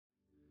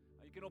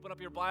You can open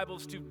up your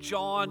Bibles to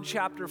John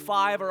chapter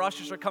 5. Our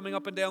ushers are coming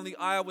up and down the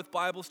aisle with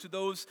Bibles to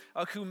those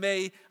who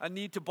may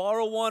need to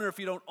borrow one, or if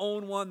you don't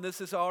own one,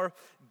 this is our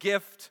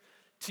gift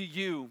to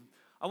you.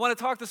 I want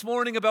to talk this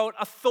morning about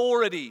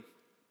authority.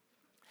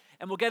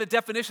 And we'll get a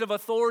definition of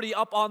authority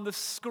up on the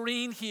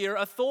screen here.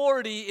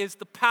 Authority is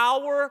the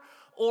power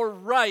or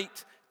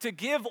right to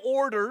give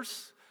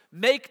orders,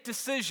 make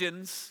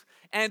decisions,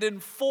 and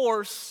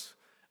enforce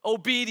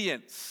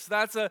obedience.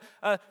 That's a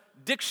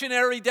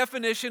dictionary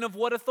definition of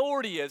what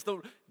authority is.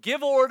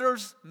 Give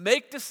orders,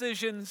 make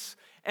decisions,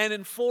 and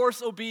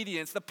enforce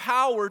obedience. The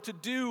power to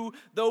do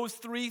those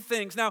three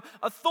things. Now,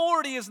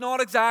 authority is not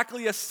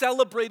exactly a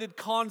celebrated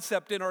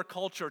concept in our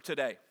culture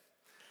today.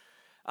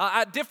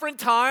 At different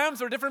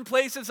times or different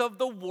places of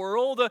the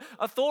world,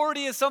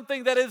 authority is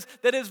something that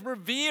is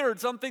revered,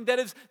 something that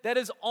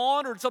is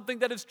honored, something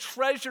that is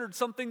treasured,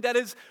 something that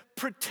is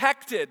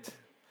protected.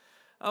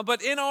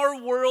 But in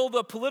our world,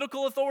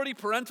 political authority,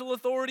 parental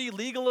authority,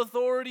 legal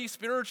authority,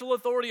 spiritual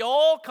authority,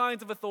 all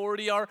kinds of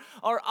authority are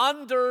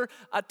under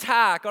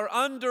attack, are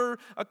under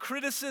a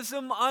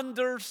criticism,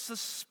 under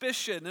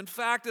suspicion. In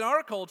fact, in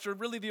our culture,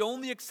 really the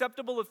only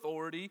acceptable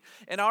authority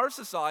in our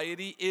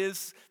society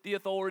is the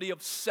authority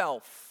of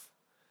self.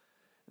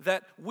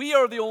 That we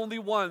are the only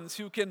ones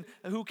who can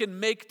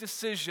make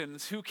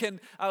decisions, who can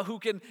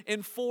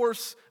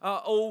enforce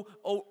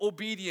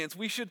obedience.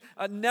 We should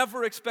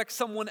never expect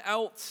someone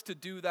else to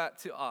do that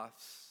to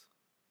us.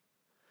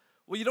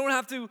 Well, you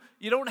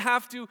don't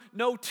have to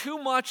know too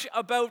much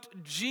about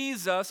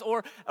Jesus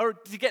or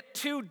to get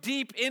too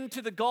deep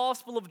into the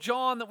Gospel of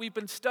John that we've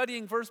been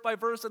studying verse by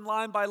verse and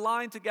line by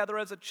line together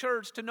as a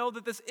church to know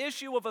that this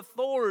issue of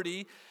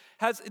authority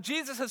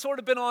Jesus has sort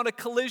of been on a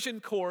collision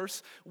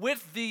course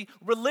with the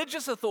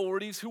religious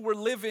authorities who were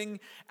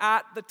living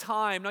at the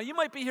time. Now, you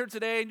might be here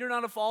today and you're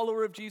not a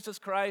follower of Jesus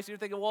Christ. You're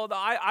thinking, well,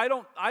 I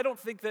don't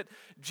think that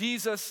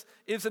Jesus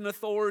is an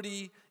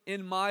authority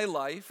in my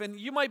life. And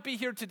you might be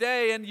here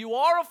today and you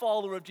are a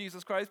follower of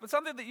Jesus Christ, but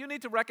something that you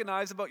need to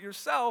recognize about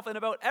yourself and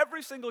about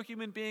every single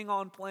human being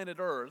on planet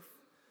Earth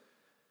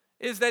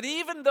is that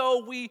even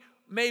though we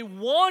may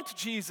want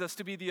Jesus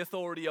to be the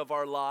authority of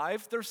our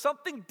lives, there's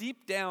something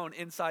deep down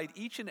inside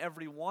each and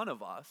every one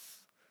of us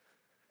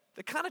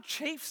that kind of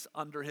chafes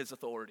under his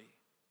authority,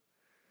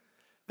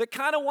 that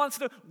kind of wants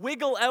to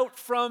wiggle out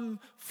from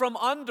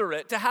under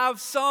it, to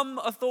have some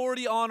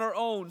authority on our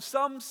own,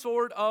 some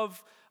sort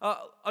of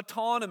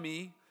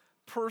autonomy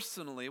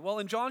personally. Well,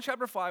 in John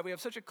chapter 5, we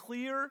have such a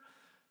clear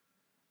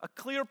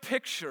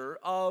picture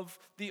of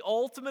the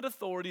ultimate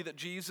authority that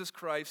Jesus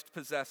Christ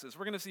possesses.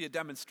 We're going to see a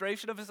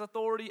demonstration of his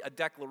authority, a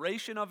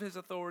declaration of his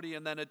authority,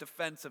 and then a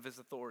defense of his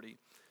authority.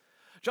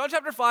 John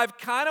chapter 5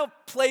 kind of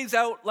plays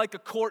out like a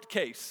court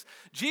case.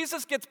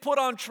 Jesus gets put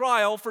on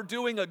trial for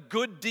doing a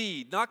good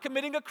deed, not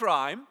committing a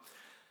crime,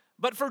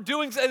 but for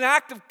doing an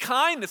act of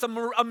kindness,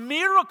 a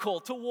miracle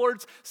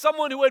towards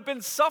someone who had been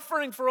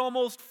suffering for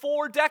almost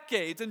 4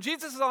 decades. And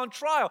Jesus is on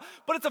trial.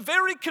 But it's a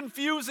very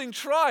confusing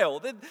trial.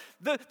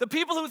 The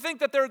people who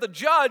think that they're the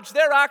judge,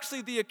 they're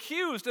actually the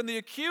accused. And the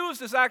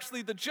accused is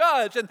actually the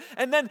judge.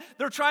 And then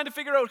they're trying to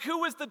figure out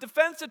who is the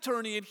defense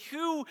attorney and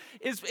who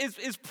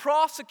is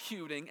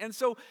prosecuting. And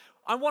so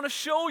I want to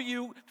show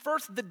you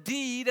first the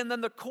deed and then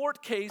the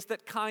court case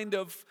that kind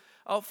of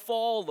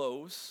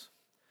follows.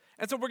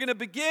 And so we're going to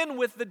begin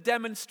with the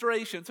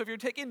demonstration. So if you're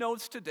taking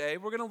notes today,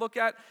 we're going to look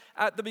at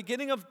the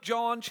beginning of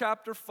John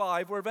chapter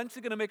 5. We're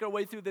eventually going to make our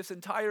way through this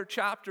entire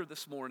chapter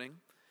this morning.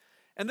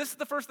 And this is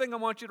the first thing I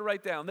want you to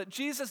write down, that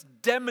Jesus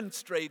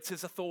demonstrates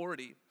his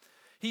authority.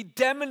 He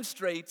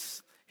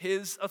demonstrates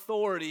his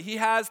authority. He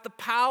has the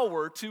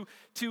power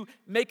to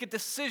make a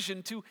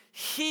decision to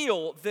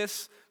heal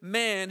this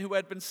man who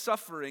had been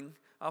suffering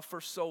for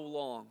so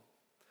long.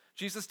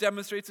 Jesus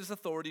demonstrates his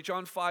authority.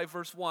 John 5,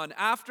 verse 1.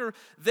 After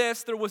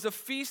this, there was a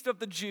feast of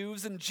the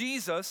Jews, and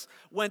Jesus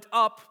went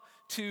up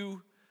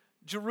to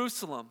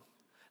Jerusalem.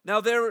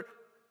 Now there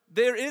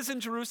is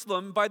in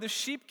Jerusalem by the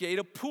sheep gate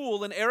a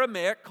pool in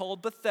Aramaic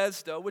called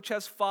Bethesda, which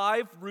has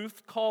 5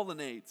 roofed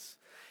colonnades.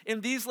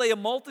 In these lay a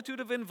multitude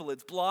of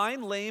invalids,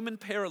 blind, lame, and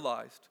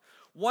paralyzed.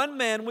 One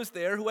man was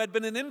there who had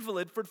been an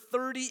invalid for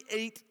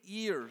 38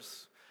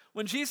 years.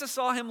 When Jesus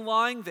saw him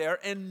lying there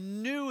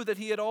and knew that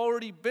he had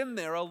already been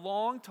there a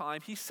long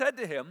time, he said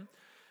to him,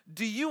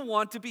 "Do you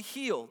want to be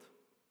healed?"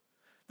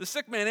 The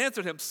sick man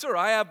answered him, "Sir,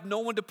 I have no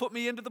one to put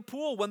me into the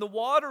pool when the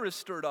water is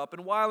stirred up,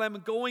 and while I'm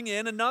going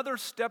in, another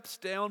steps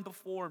down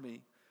before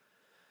me."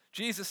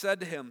 Jesus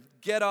said to him,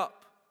 "Get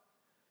up,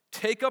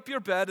 take up your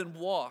bed and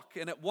walk."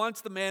 And at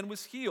once the man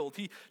was healed.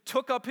 He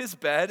took up his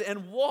bed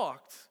and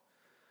walked.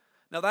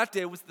 Now that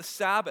day was the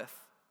Sabbath.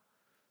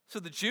 So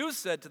the Jews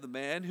said to the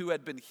man who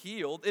had been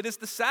healed, "It is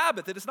the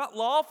Sabbath. It is not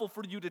lawful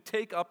for you to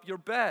take up your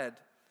bed."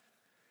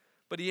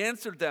 But he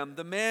answered them,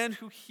 "The man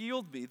who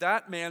healed me,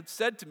 that man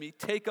said to me,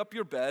 'Take up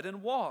your bed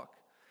and walk.'"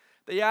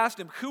 They asked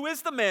him, "Who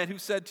is the man who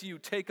said to you,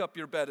 'Take up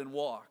your bed and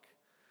walk'?"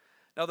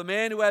 Now the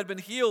man who had been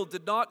healed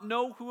did not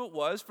know who it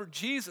was, for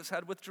Jesus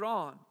had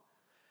withdrawn.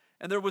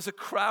 And there was a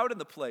crowd in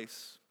the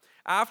place.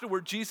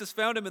 Afterward, Jesus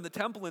found him in the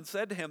temple and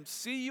said to him,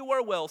 "See, you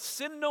are well.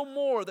 Sin no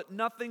more, that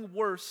nothing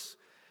worse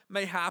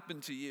may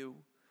happen to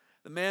you."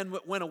 The man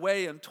went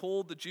away and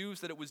told the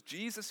Jews that it was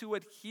Jesus who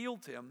had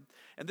healed him.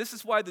 And this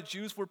is why the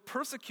Jews were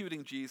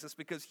persecuting Jesus,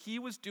 because he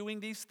was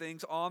doing these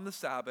things on the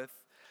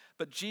Sabbath.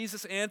 But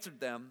Jesus answered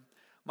them,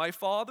 "My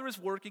Father is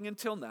working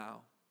until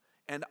now,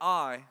 and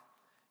I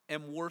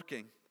am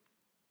working."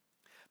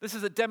 This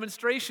is a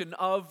demonstration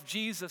of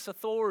Jesus'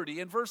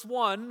 authority. In verse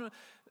 1,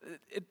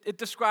 it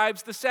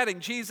describes the setting.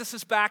 Jesus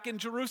is back in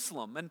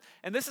Jerusalem.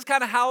 And this is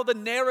kind of how the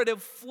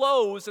narrative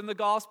flows in the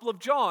Gospel of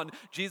John.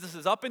 Jesus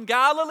is up in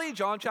Galilee,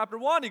 John chapter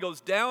 1. He goes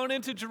down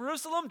into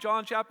Jerusalem,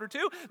 John chapter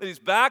 2. Then he's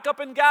back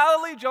up in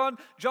Galilee, John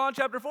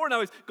chapter 4.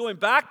 Now he's going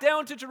back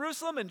down to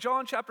Jerusalem in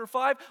John chapter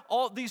 5.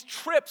 All these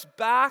trips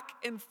back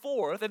and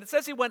forth. And it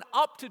says he went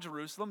up to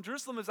Jerusalem.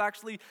 Jerusalem is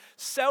actually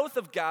south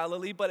of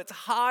Galilee, but it's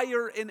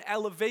higher in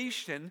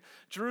elevation.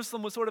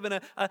 Jerusalem was sort of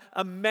in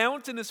a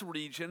mountainous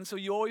region, so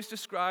you always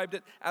described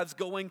it as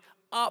going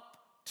up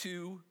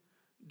to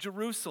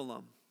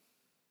Jerusalem.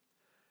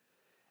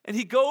 And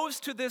he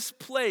goes to this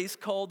place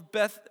called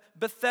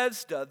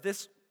Bethesda,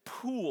 this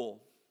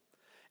pool.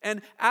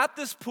 And at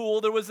this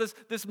pool, there was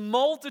this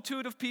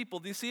multitude of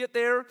people. Do you see it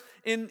there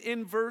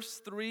in verse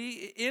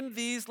 3? In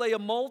these lay a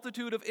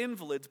multitude of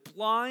invalids,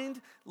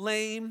 blind,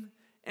 lame,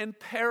 and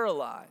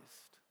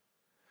paralyzed.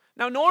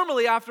 Now,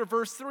 normally after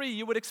verse 3,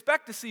 you would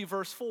expect to see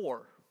verse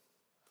 4.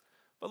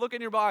 But look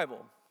in your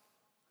Bible.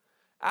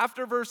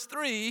 After verse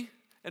 3,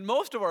 in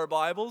most of our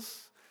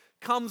Bibles,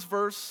 comes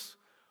verse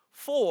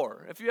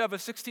 4. If you have a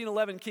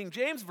 1611 King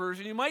James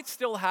Version, you might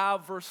still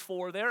have verse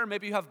 4 there, or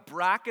maybe you have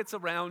brackets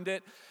around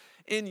it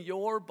in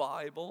your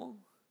Bible.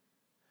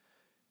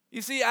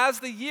 You see, as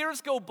the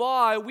years go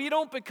by, we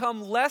don't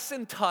become less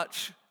in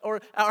touch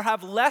or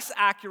have less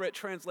accurate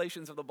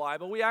translations of the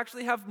Bible. We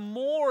actually have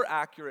more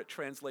accurate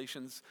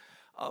translations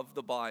of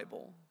the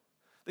Bible.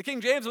 The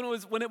King James,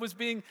 when it was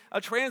being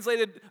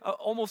translated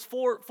almost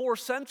four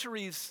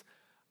centuries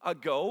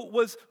ago,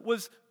 was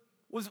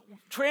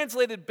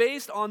translated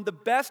based on the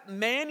best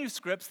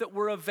manuscripts that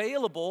were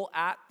available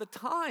at the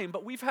time.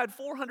 But we've had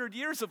 400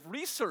 years of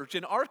research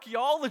and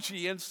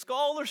archaeology and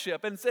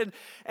scholarship,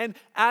 and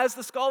as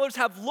the scholars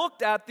have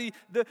looked at the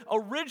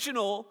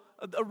original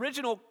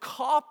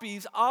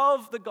copies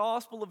of the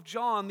Gospel of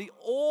John, the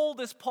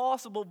oldest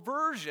possible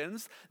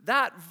versions,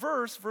 that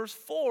verse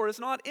 4, is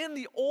not in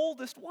the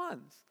oldest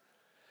ones.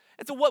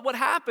 And so what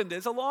happened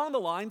is, along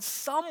the line,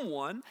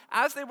 someone,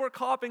 as they were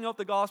copying out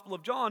the Gospel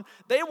of John,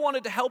 they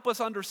wanted to help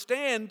us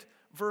understand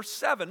verse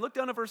 7. Look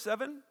down at verse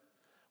 7,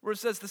 where it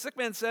says, "The sick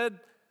man said,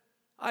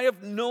 'I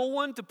have no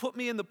one to put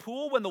me in the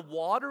pool when the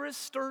water is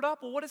stirred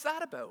up.'" Well, what is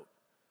that about?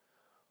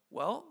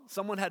 Well,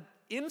 someone had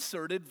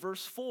inserted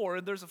verse 4,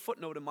 and there's a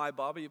footnote in my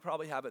Bible, you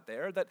probably have it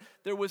there, that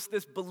there was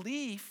this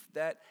belief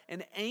that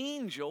an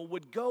angel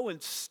would go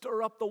and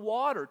stir up the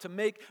water to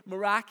make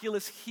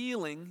miraculous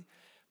healing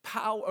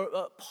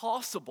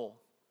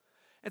possible.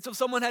 And so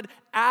someone had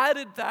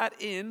added that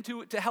in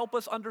to help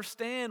us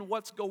understand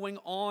what's going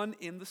on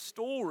in the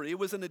story. It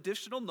was an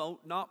additional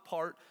note, not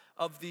part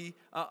of the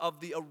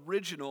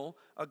original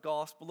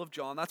Gospel of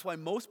John. That's why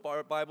most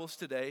Bibles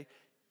today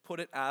put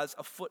it as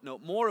a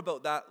footnote. More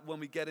about that when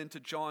we get into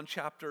John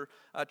chapter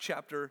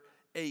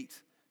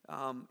 8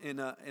 in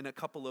a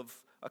couple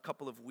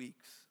of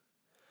weeks.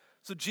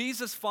 So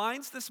Jesus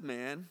finds this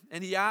man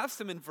and he asks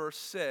him in verse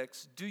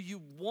 6, "Do you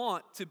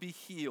want to be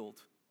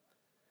healed?"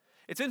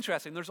 It's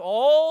interesting. There's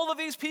all of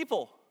these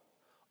people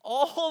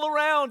all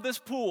around this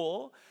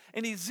pool,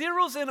 and he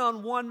zeroes in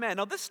on one man.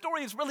 Now, this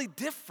story is really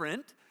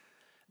different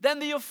than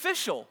the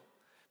official.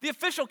 The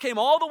official came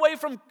all the way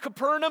from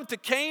Capernaum to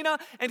Cana,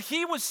 and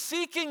he was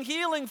seeking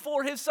healing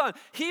for his son.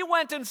 He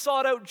went and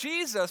sought out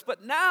Jesus,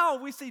 but now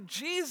we see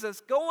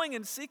Jesus going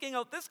and seeking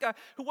out this guy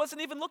who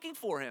wasn't even looking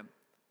for him,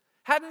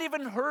 hadn't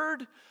even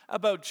heard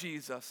about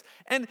Jesus,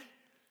 and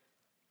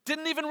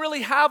didn't even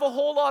really have a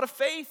whole lot of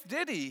faith,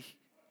 did he?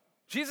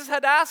 Jesus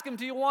had asked him,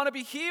 "Do you want to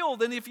be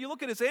healed?" And if you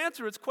look at his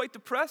answer, it's quite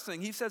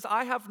depressing. He says,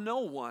 "I have no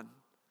one."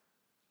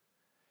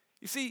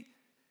 You see,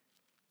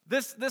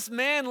 This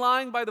man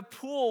lying by the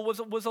pool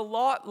was a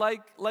lot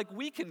like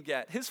we can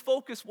get. His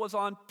focus was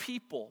on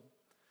people.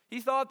 He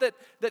thought that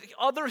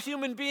other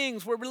human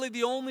beings were really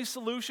the only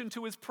solution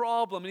to his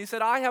problem. And he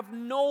said, "I have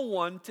no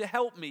one to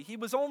help me." He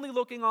was only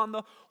looking on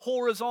the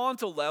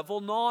horizontal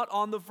level, not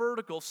on the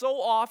vertical.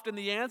 So often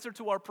the answer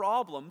to our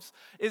problems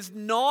is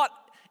not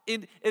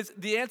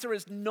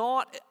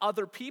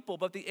other people,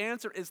 but the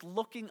answer is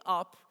looking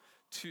up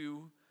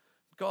to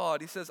God.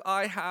 He says,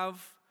 "I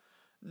have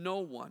no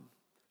one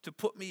to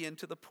put me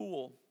into the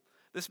pool."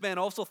 This man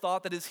also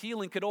thought that his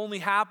healing could only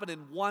happen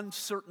in one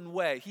certain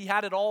way. He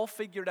had it all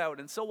figured out.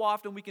 And so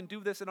often we can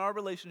do this in our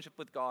relationship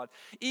with God.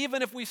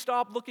 Even if we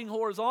stop looking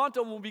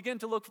horizontal and we begin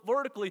to look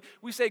vertically,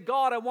 we say,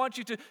 "God, I want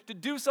you to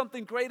do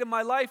something great in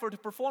my life or to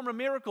perform a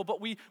miracle." But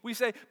we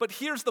say, "But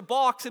here's the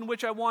box in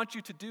which I want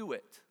you to do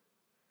it."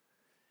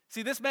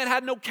 See, this man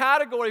had no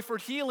category for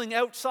healing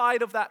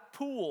outside of that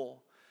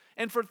pool.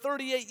 And for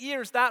 38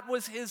 years, that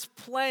was his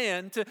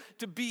plan,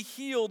 to be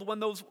healed when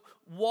those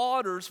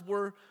waters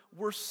were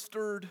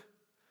stirred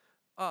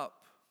up.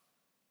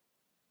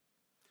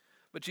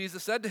 But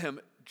Jesus said to him,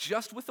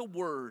 just with a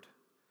word,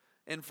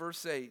 in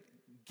verse 8,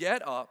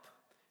 get up,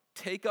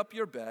 take up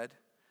your bed,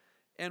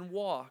 and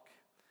walk.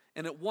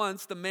 And at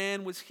once the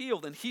man was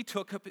healed, and he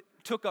took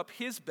up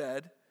his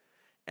bed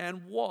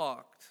and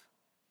walked.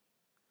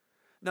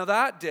 Now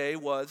that day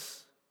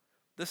was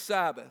the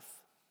Sabbath.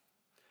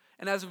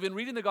 And as we've been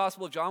reading the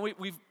Gospel of John,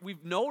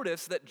 we've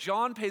noticed that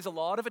John pays a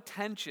lot of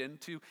attention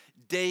to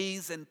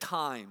days and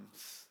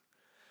times.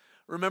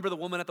 Remember the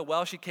woman at the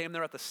well, she came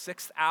there at the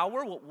 6th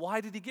hour? Well, why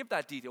did he give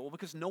that detail? Well,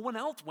 because no one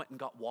else went and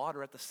got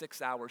water at the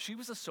 6th hour. She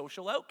was a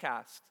social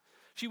outcast.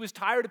 She was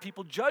tired of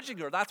people judging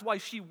her. That's why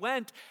she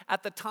went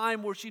at the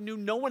time where she knew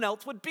no one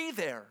else would be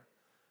there.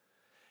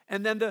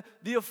 And then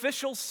the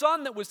official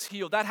son that was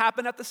healed, that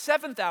happened at the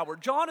 7th hour.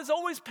 John is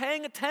always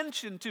paying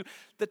attention to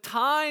the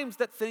times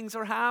that things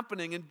are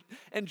happening.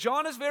 And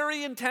John is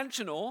very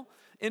intentional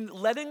in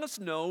letting us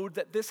know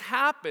that this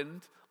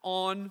happened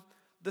on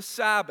the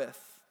Sabbath.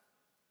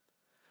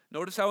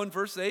 Notice how in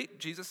verse 8,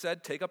 Jesus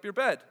said, take up your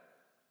bed.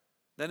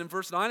 Then in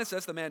verse 9, it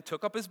says the man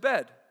took up his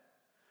bed.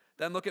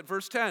 Then look at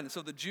verse 10.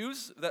 So the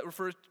Jews, that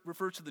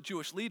refers to the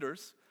Jewish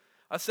leaders,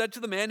 said to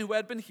the man who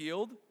had been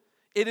healed,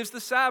 it is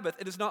the Sabbath.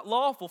 It is not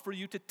lawful for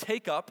you to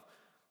take up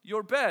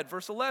your bed.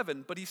 Verse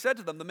 11, but he said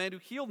to them, the man who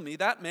healed me,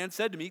 that man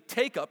said to me,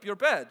 take up your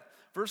bed.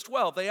 Verse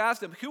 12, they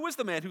asked him, who is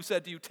the man who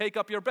said to you, take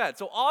up your bed?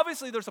 So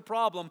obviously there's a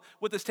problem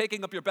with this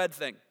taking up your bed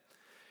thing.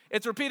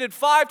 It's repeated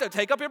 5 times,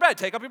 take up your bed,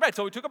 take up your bed.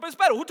 So he took up his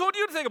bed. Who told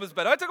you to take up his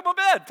bed? I took up my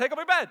bed, take up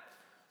your bed.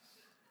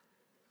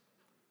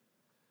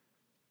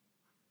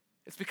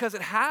 It's because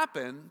it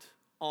happened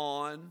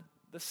on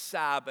the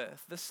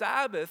Sabbath. The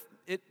Sabbath,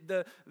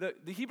 the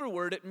Hebrew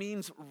word, it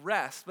means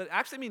rest, but it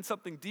actually means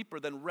something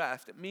deeper than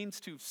rest. It means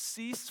to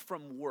cease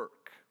from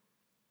work.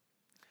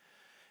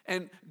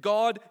 And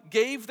God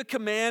gave the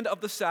command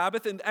of the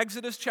Sabbath in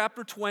Exodus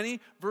chapter 20,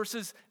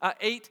 verses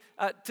 8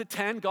 to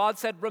 10. God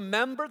said,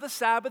 remember the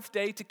Sabbath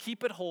day to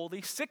keep it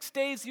holy. 6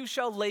 days you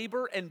shall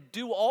labor and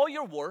do all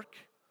your work.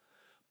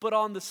 But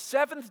on the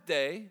seventh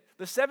day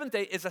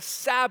is a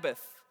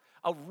Sabbath,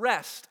 a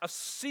rest, a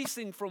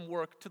ceasing from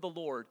work to the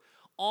Lord.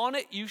 On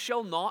it you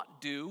shall not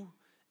do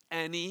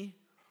any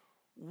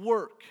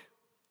work.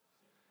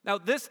 Now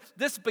this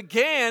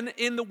began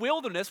in the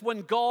wilderness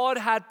when God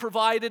had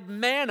provided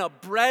manna,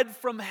 bread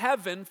from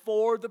heaven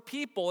for the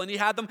people. And he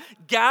had them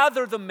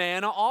gather the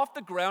manna off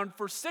the ground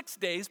for 6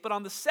 days. But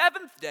on the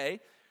 7th day,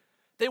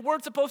 they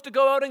weren't supposed to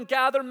go out and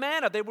gather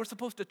manna. They were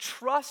supposed to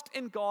trust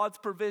in God's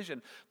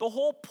provision. The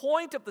whole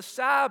point of the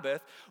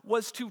Sabbath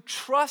was to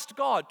trust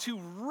God, to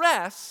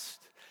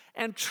rest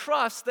and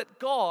trust that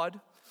God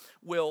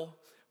will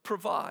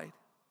provide.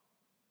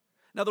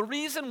 Now the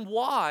reason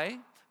why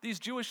these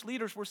Jewish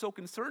leaders were so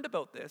concerned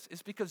about this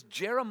is because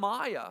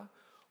Jeremiah,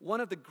 one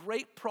of the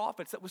great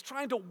prophets that was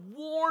trying to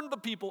warn the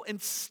people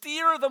and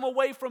steer them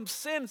away from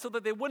sin so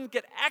that they wouldn't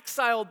get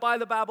exiled by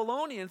the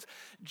Babylonians,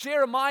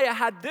 Jeremiah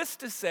had this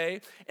to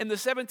say in the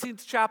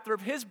 17th chapter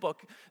of his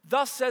book.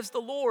 Thus says the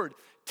Lord,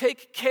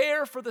 take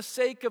care for the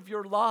sake of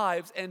your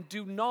lives and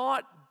do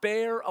not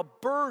bear a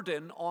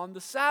burden on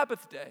the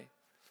Sabbath day,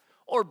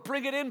 or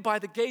bring it in by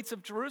the gates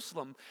of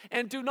Jerusalem.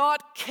 And do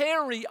not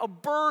carry a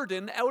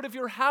burden out of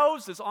your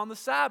houses on the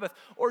Sabbath,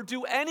 or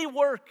do any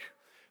work,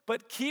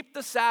 but keep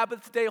the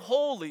Sabbath day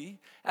holy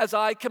as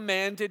I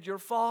commanded your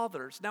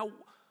fathers. Now,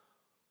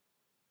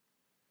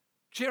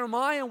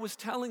 Jeremiah was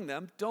telling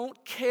them,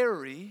 don't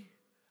carry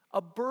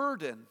a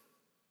burden.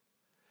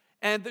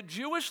 And the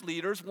Jewish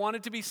leaders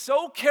wanted to be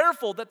so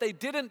careful that they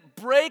didn't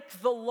break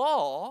the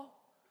law.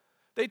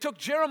 They took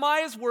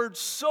Jeremiah's words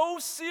so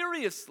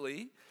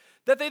seriously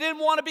that they didn't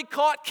want to be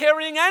caught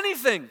carrying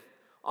anything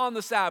on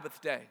the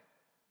Sabbath day.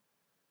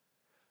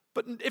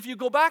 But if you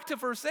go back to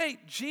verse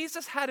 8,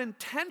 Jesus had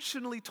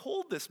intentionally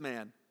told this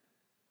man,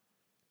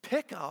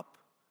 pick up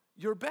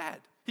your bed.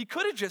 He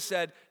could have just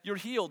said, you're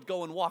healed,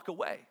 go and walk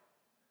away.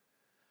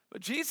 But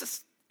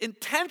Jesus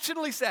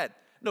intentionally said,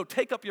 no,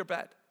 take up your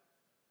bed.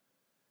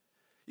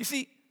 You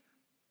see,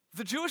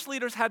 the Jewish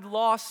leaders had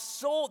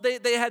lost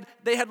they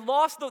had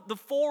lost the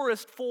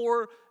forest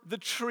for the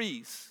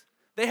trees.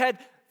 They had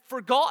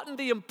forgotten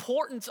the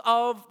importance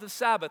of the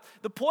Sabbath.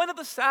 The point of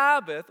the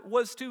Sabbath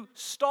was to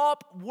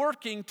stop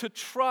working to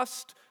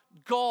trust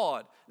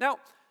God. Now,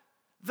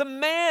 the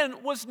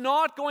man was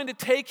not going to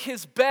take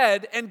his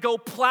bed and go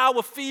plow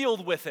a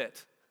field with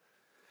it.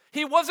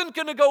 He wasn't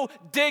going to go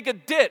dig a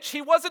ditch.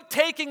 He wasn't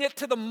taking it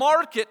to the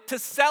market to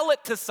sell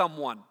it to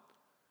someone.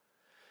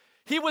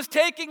 He was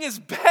taking his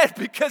bed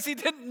because he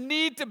didn't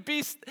need to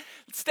be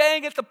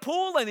staying at the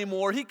pool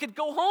anymore. He could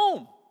go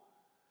home.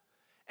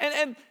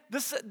 And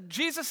this,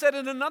 Jesus said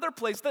in another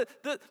place that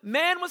the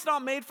man was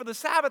not made for the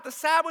Sabbath. The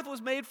Sabbath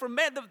was made for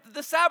man.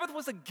 The Sabbath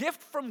was a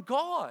gift from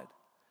God.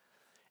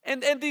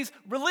 And these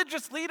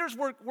religious leaders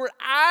were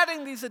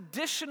adding these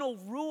additional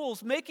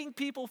rules, making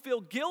people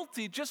feel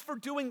guilty just for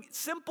doing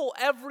simple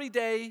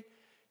everyday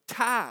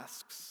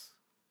tasks.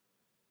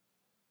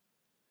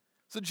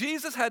 So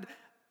Jesus had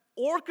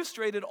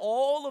orchestrated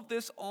all of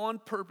this on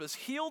purpose,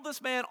 healed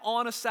this man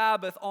on a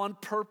Sabbath on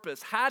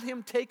purpose, had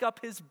him take up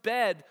his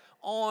bed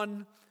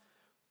on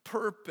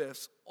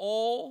purpose,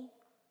 all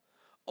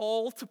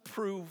to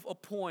prove a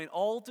point,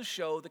 all to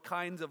show the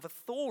kinds of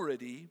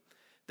authority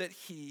that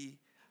he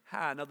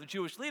had. Now, the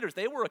Jewish leaders,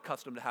 they were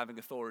accustomed to having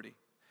authority.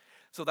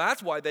 So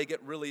that's why they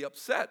get really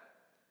upset.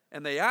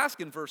 And they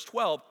ask in verse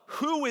 12,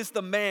 who is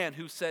the man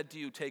who said to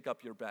you, take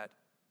up your bed?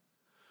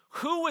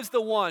 Who is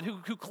the one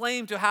who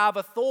claimed to have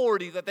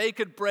authority that they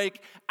could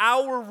break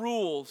our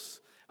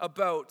rules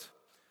about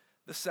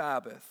the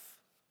Sabbath?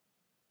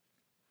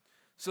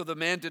 So the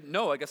man didn't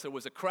know. I guess there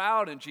was a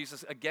crowd, and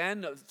Jesus,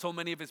 again, so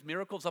many of his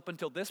miracles up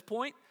until this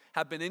point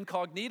have been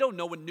incognito.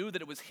 No one knew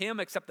that it was him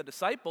except the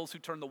disciples who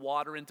turned the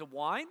water into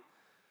wine.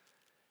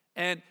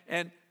 And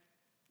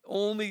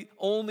only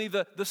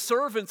the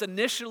servants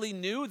initially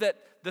knew that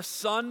the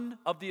son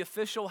of the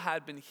official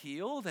had been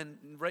healed. And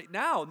right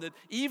now,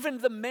 even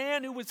the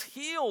man who was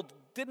healed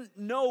didn't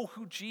know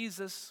who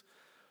Jesus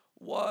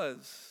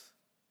was.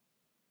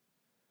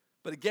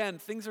 But again,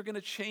 things are going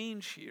to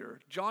change here.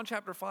 John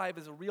chapter 5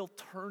 is a real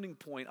turning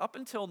point. Up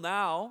until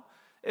now,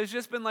 it's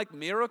just been like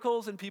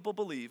miracles and people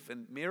believe,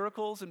 and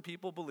miracles and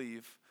people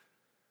believe.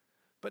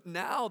 But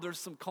now there's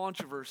some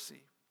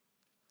controversy.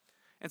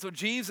 And so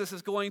Jesus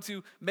is going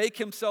to make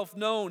himself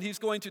known. He's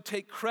going to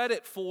take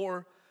credit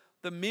for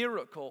the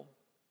miracle.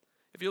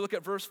 If you look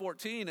at verse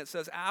 14, it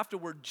says,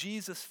 afterward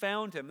Jesus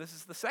found him. This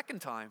is the second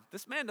time.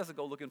 This man doesn't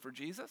go looking for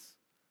Jesus.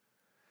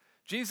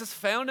 Jesus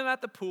found him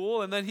at the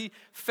pool, and then he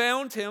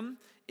found him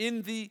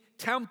in the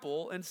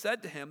temple and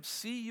said to him,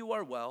 see, you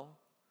are well.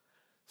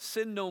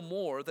 Sin no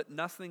more, that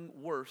nothing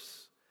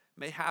worse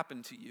may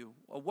happen to you.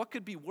 Well, what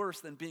could be worse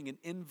than being an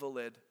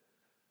invalid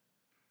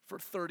for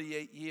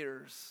 38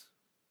 years?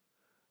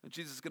 And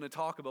Jesus is going to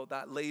talk about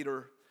that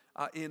later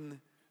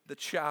in the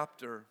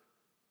chapter.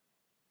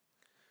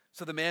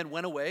 So the man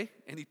went away,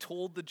 and he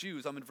told the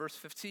Jews, I'm in verse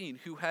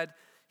 15, who had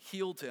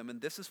healed him. And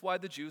this is why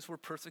the Jews were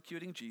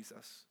persecuting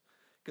Jesus,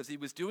 because he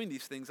was doing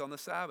these things on the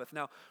Sabbath.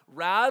 Now,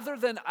 rather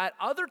than at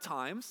other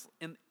times,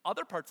 in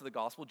other parts of the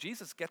gospel,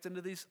 Jesus gets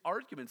into these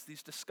arguments,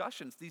 these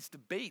discussions, these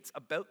debates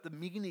about the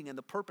meaning and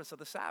the purpose of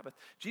the Sabbath.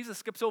 Jesus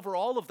skips over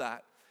all of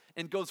that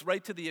and goes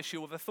right to the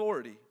issue of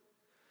authority.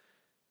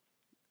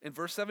 In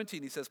verse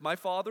 17, he says, my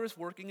Father is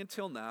working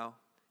until now,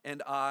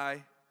 and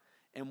I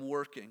am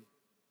working.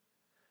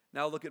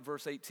 Now look at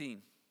verse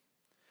 18.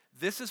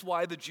 This is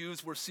why the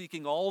Jews were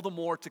seeking all the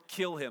more to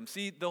kill him.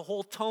 See, the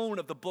whole tone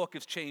of the book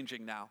is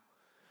changing now.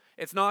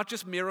 It's not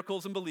just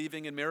miracles and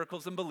believing and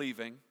miracles and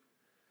believing.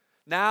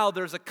 Now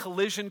there's a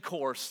collision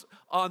course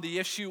on the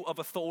issue of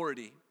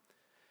authority.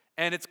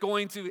 And it's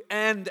going to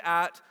end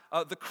at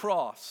the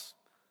cross.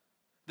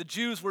 The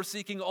Jews were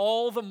seeking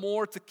all the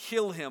more to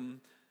kill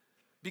him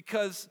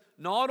because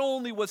not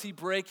only was he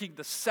breaking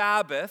the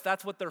Sabbath,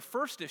 that's what their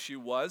first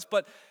issue was,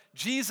 but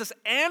Jesus'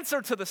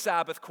 answer to the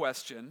Sabbath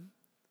question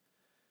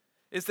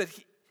is that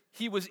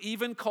he was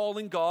even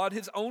calling God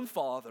his own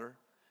Father,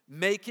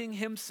 making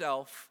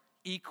himself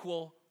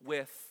equal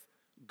with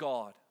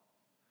God.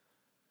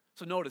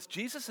 So notice,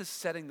 Jesus is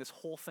setting this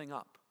whole thing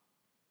up.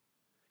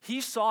 He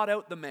sought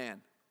out the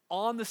man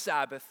on the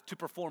Sabbath to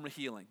perform a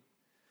healing.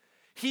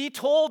 He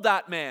told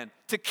that man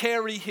to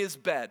carry his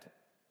bed.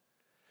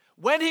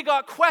 When he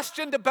got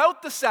questioned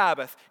about the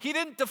Sabbath, he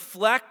didn't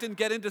deflect and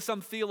get into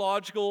some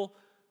theological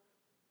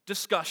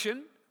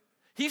discussion.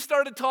 He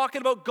started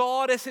talking about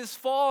God as his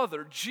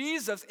Father.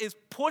 Jesus is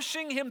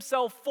pushing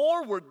himself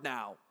forward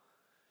now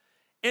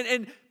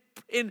in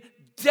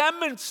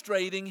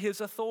demonstrating his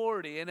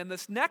authority. And in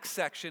this next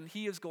section,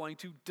 he is going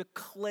to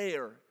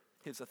declare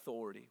his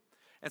authority.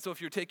 And so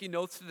if you're taking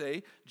notes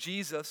today,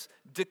 Jesus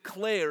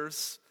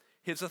declares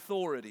his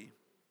authority.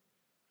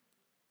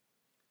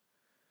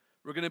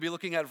 We're going to be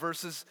looking at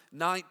verses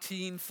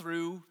 19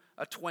 through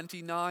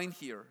 29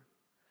 here.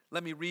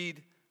 Let me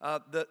read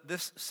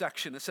this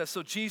section. It says,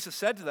 so Jesus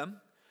said to them,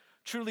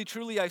 truly,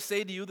 truly, I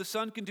say to you, the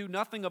Son can do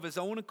nothing of his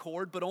own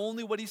accord, but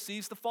only what he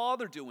sees the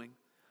Father doing.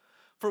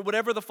 For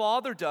whatever the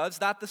Father does,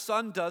 that the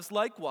Son does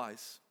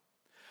likewise.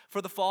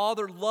 For the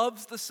Father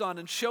loves the Son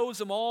and shows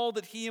him all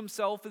that he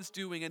himself is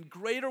doing, and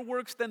greater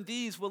works than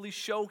these will he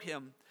show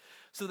him,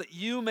 so that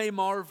you may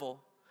marvel.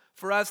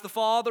 For as the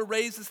Father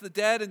raises the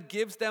dead and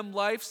gives them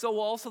life, so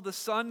also the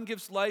Son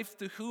gives life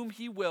to whom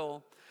he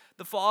will.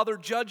 The Father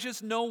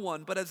judges no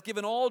one, but has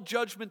given all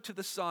judgment to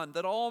the Son,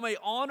 that all may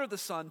honor the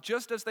Son,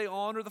 just as they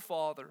honor the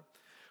Father.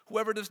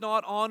 Whoever does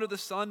not honor the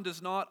Son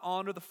does not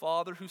honor the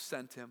Father who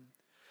sent him.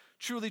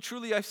 Truly,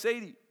 truly, I say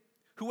to you,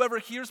 whoever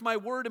hears my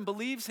word and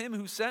believes him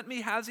who sent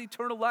me has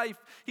eternal life.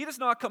 He does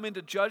not come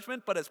into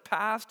judgment, but has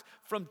passed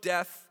from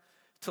death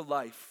to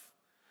life.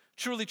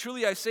 Truly,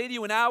 truly, I say to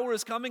you, an hour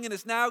is coming and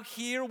is now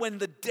here when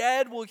the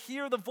dead will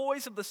hear the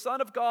voice of the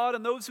Son of God,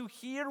 and those who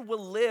hear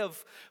will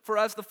live. For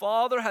as the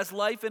Father has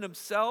life in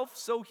himself,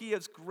 so he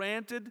has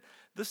granted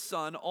the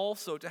Son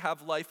also to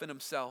have life in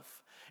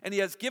himself. And he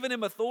has given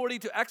him authority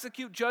to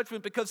execute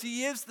judgment, because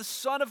he is the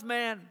Son of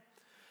Man.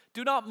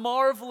 Do not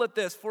marvel at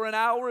this, for an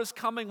hour is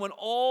coming when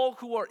all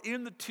who are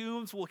in the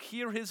tombs will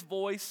hear his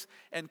voice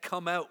and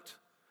come out.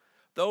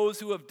 Those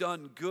who have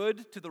done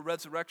good to the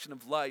resurrection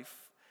of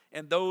life,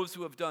 and those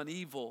who have done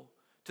evil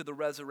to the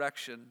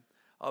resurrection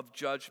of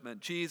judgment.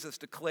 Jesus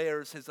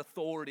declares his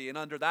authority, and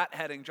under that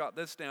heading, jot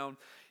this down,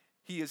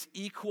 he is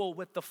equal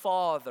with the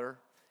Father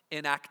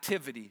in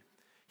activity.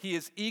 He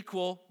is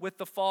equal with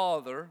the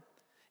Father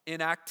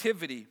in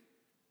activity.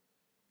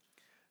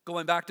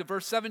 Going back to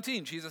verse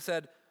 17, Jesus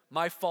said,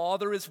 my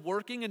Father is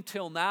working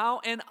until now,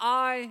 and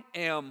I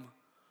am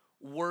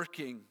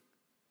working.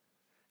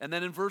 And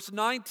then in verse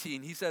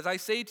 19, he says, I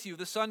say to you,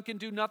 the Son can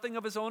do nothing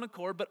of his own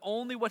accord, but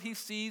only what he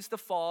sees the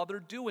Father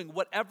doing.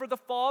 Whatever the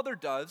Father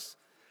does,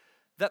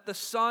 that the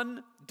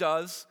Son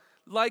does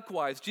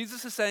likewise.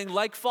 Jesus is saying,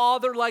 like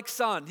Father, like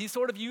Son. He's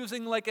sort of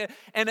using like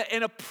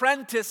an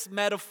apprentice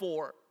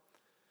metaphor,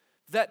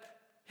 that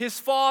his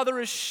Father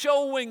is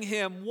showing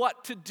him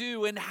what to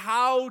do and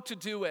how to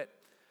do it.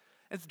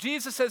 And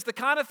Jesus says, the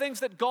kind of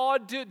things that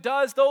God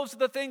does, those are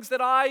the things that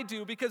I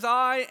do, because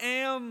I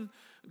am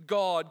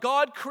God.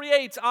 God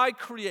creates, I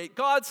create.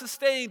 God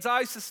sustains,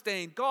 I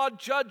sustain. God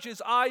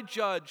judges, I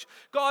judge.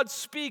 God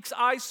speaks,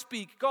 I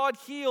speak. God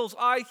heals,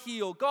 I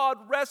heal. God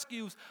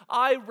rescues,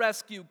 I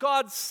rescue.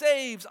 God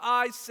saves,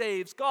 I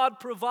save. God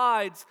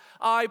provides,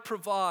 I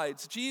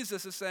provides.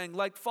 Jesus is saying,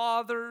 like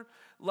Father,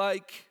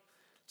 like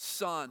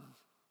Son.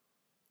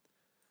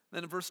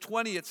 Then in verse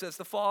 20 it says,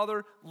 the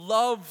Father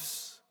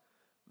loves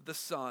the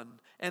Son,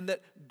 and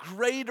that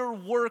greater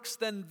works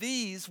than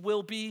these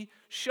will be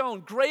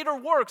shown. Greater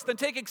works than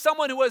taking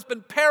someone who has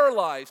been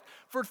paralyzed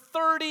for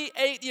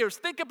 38 years.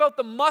 Think about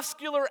the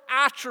muscular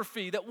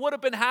atrophy that would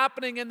have been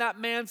happening in that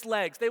man's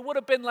legs. They would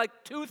have been like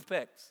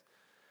toothpicks.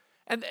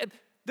 And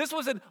this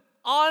was an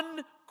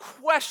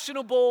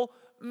unquestionable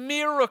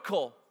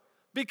miracle,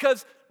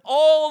 because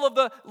all of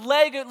the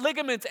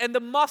ligaments and the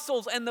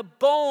muscles and the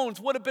bones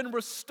would have been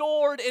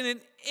restored in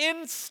an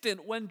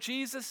instant when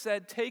Jesus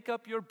said, take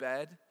up your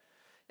bed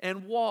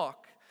and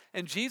walk.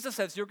 And Jesus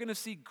says, you're going to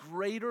see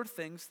greater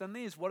things than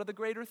these. What are the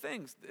greater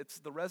things? It's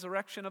the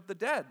resurrection of the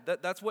dead.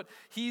 That's what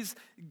he's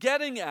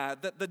getting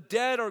at, that the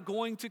dead are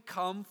going to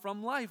come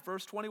from life.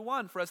 Verse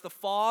 21, for as the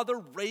Father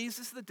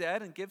raises the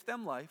dead and gives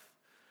them life,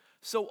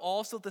 so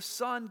also the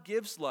Son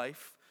gives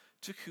life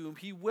to whom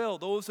he will.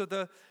 Those are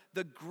the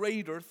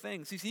greater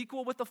things. He's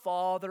equal with the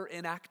Father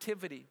in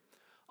activity.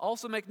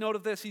 Also make note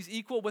of this, he's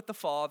equal with the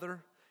Father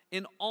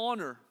in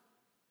honor.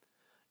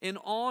 In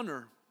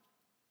honor.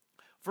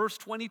 Verse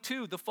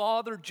 22, the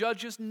Father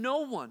judges no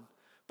one,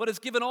 but has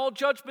given all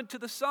judgment to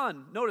the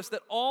Son. Notice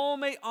that all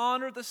may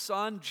honor the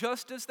Son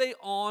just as they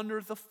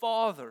honor the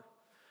Father.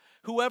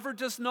 Whoever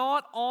does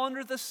not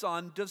honor the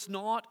Son does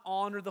not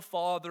honor the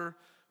Father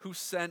who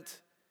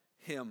sent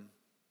him.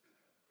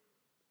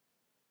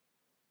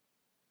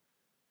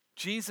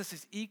 Jesus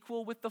is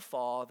equal with the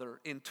Father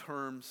in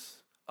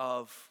terms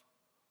of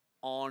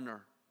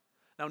honor.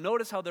 Now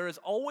notice how there is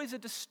always a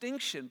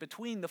distinction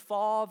between the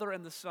Father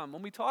and the Son.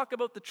 When we talk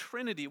about the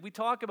Trinity, we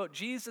talk about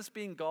Jesus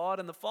being God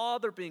and the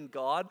Father being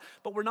God,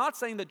 but we're not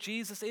saying that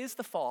Jesus is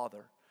the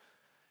Father.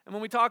 And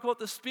when we talk about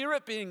the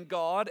Spirit being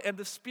God and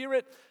the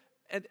Spirit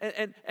and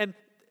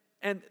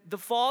the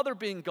Father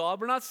being God,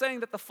 we're not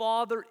saying that the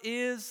Father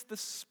is the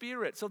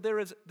Spirit. So there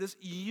is this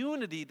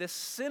unity, this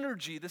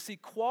synergy, this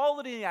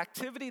equality in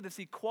activity, this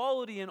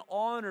equality in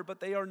honor, but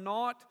they are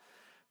not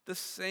the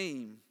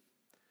same.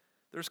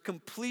 There's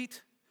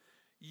complete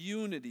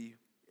unity,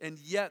 and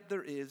yet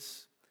there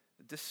is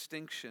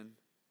distinction.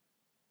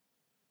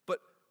 But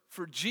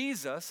for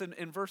Jesus,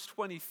 in verse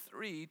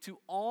 23, to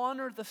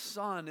honor the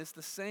Son is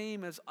the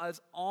same as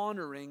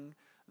honoring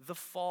the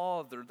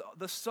Father.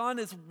 The Son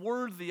is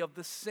worthy of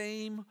the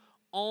same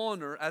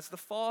honor as the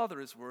Father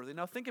is worthy.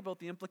 Now think about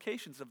the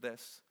implications of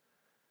this.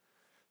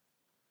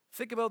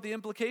 Think about the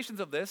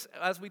implications of this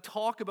as we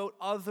talk about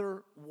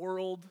other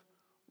world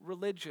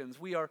religions.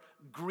 We are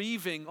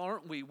grieving,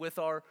 aren't we, with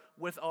our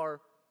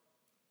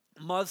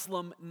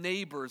Muslim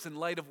neighbors in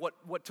light of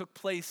what took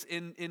place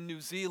in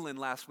New Zealand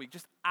last week.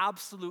 Just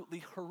absolutely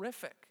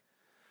horrific.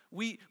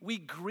 We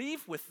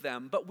grieve with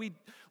them, but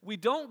we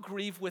don't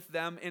grieve with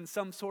them in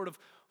some sort of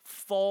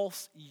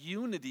false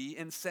unity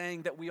in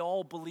saying that we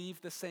all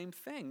believe the same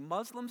thing.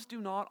 Muslims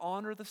do not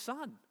honor the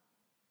Son.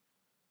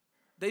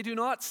 They do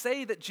not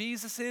say that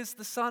Jesus is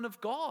the Son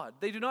of God.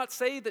 They do not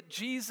say that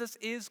Jesus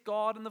is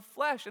God in the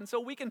flesh. And so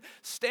we can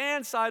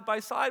stand side by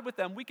side with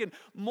them. We can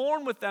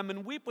mourn with them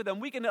and weep with them.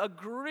 We can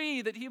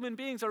agree that human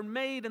beings are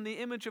made in the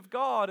image of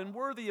God and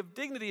worthy of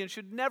dignity and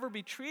should never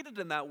be treated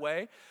in that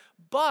way.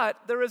 But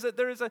there is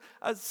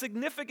a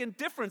significant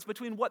difference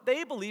between what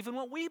they believe and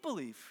what we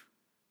believe.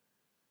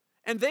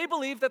 And they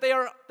believe that they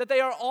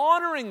are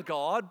honoring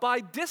God by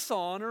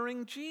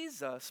dishonoring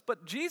Jesus.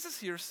 But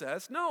Jesus here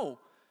says, no.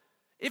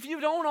 If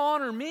you don't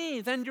honor me,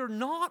 then you're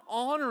not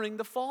honoring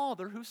the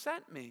Father who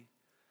sent me.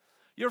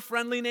 Your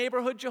friendly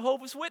neighborhood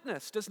Jehovah's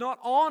Witness does not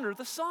honor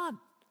the Son.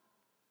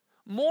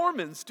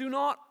 Mormons do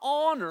not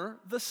honor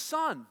the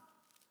Son.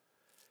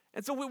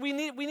 And so we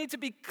need to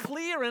be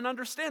clear and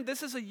understand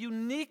this is a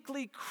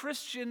uniquely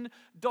Christian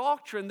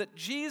doctrine that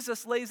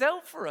Jesus lays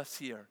out for us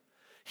here.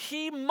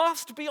 He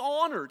must be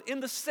honored in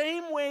the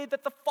same way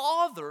that the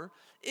Father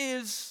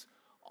is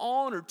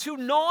honored. To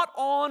not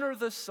honor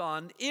the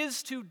Son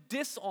is to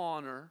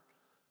dishonor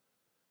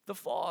the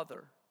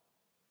Father.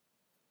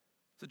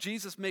 So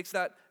Jesus makes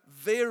that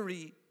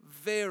very,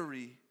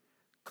 very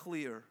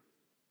clear.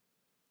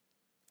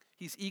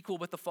 He's equal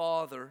with the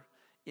Father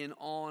in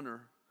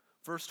honor.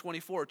 Verse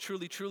 24,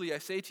 truly, truly, I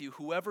say to you,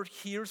 whoever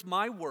hears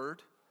my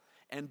word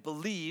and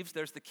believes,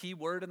 there's the key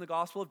word in the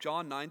Gospel of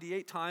John,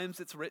 98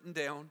 times it's written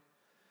down.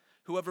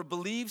 Whoever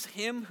believes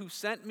him who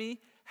sent me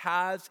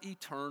has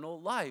eternal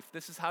life.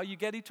 This is how you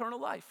get eternal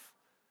life.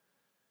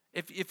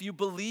 If you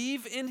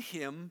believe in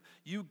him,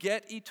 you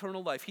get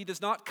eternal life. He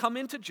does not come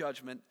into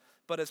judgment,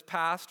 but has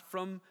passed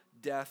from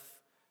death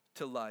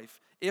to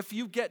life. If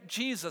you get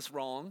Jesus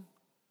wrong,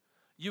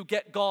 you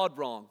get God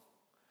wrong.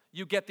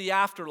 You get the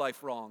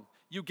afterlife wrong.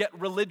 You get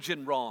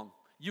religion wrong.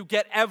 You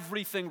get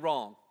everything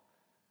wrong.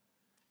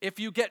 If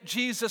you get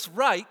Jesus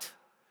right,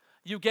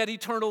 you get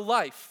eternal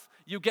life.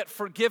 You get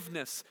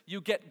forgiveness.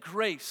 You get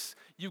grace.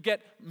 You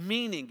get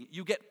meaning.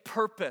 You get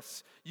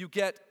purpose. You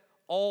get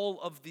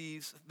all of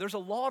these. There's a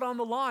lot on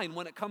the line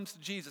when it comes to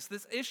Jesus.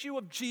 This issue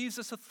of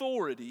Jesus'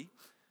 authority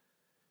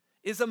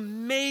is a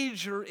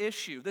major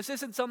issue. This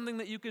isn't something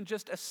that you can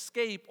just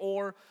escape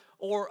or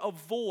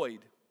avoid.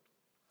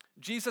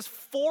 Jesus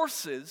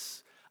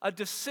forces a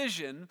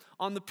decision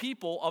on the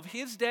people of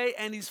his day,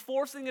 and he's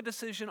forcing a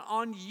decision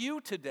on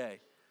you today.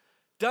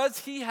 Does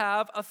he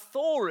have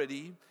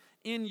authority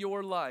in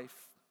your life?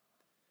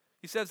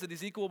 He says that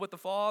he's equal with the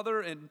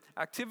Father in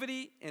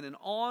activity and in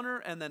honor,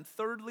 and then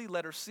thirdly,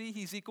 letter C,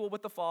 he's equal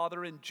with the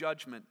Father in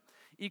judgment.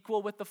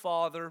 Equal with the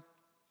Father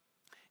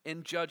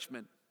in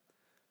judgment.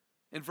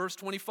 In verse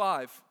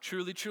 25,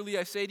 truly, truly,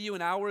 I say to you,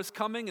 an hour is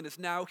coming and is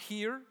now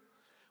here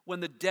when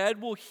the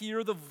dead will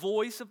hear the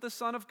voice of the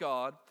Son of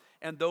God,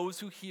 and those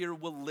who hear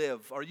will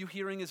live. Are you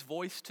hearing his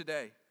voice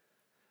today?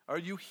 Are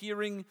you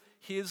hearing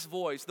his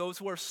voice? Those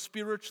who are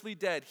spiritually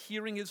dead,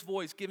 hearing his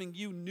voice, giving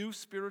you new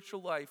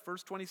spiritual life.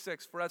 Verse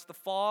 26, for as the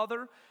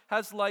Father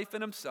has life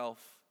in himself,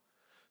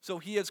 so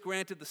he has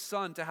granted the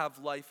Son to have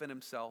life in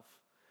himself.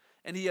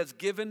 And he has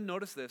given,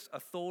 notice this,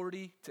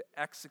 authority to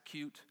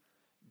execute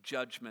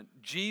judgment.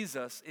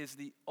 Jesus is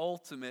the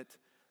ultimate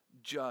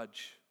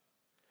judge.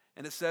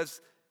 And it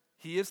says,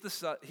 He is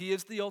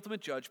the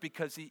ultimate judge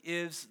because he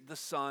is the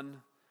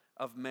Son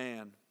of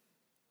Man.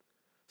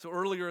 So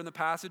earlier in the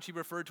passage, he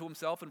referred to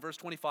himself in verse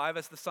 25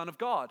 as the Son of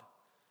God.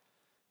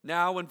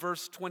 Now in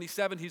verse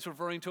 27, he's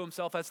referring to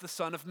himself as the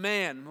Son of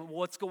Man.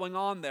 What's going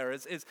on there?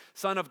 Is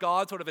Son of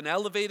God sort of an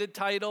elevated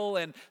title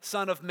and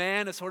Son of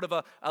Man is sort of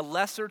a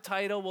lesser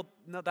title? Well,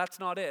 no, that's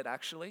not it,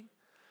 actually.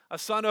 A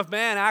Son of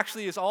Man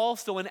actually is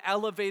also an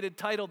elevated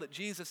title that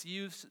Jesus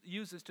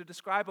uses to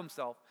describe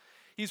himself.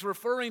 He's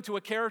referring to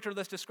a character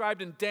that's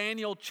described in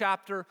Daniel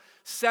chapter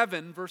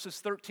 7, verses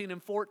 13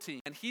 and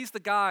 14. And he's the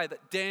guy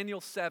that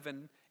Daniel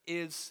 7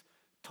 is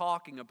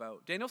talking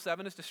about. Daniel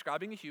 7 is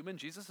describing a human.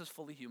 Jesus is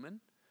fully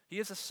human. He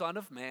is a Son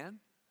of Man.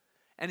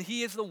 And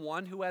he is the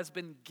one who has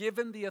been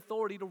given the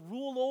authority to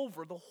rule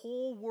over the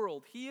whole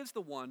world. He is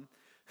the one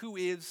who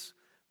is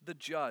the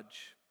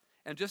judge.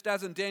 And just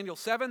as in Daniel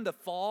 7, the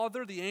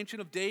Father, the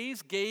Ancient of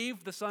Days,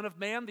 gave the Son of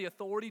Man the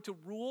authority to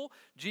rule,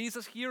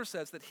 Jesus here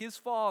says that his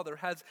Father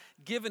has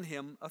given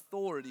him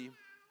authority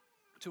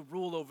to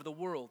rule over the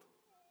world.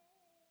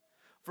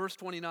 Verse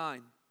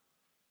 28.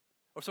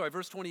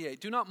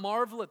 Do not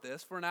marvel at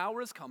this, for an hour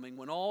is coming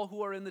when all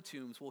who are in the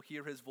tombs will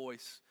hear his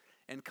voice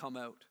and come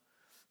out.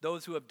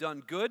 Those who have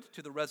done good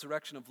to the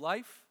resurrection of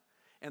life,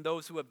 and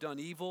those who have done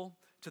evil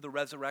to the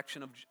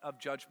resurrection of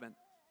judgment.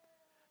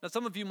 Now,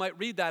 some of you might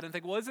read that and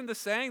think, well, isn't this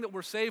saying that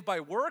we're saved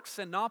by works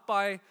and not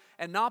by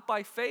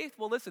faith?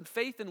 Well, listen,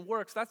 faith and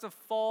works, that's a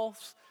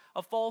false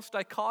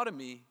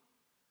dichotomy.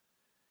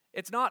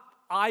 It's not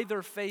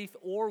either faith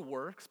or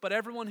works, but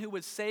everyone who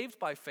is saved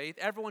by faith,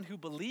 everyone who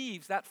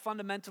believes, that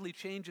fundamentally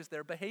changes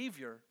their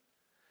behavior.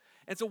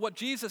 And so what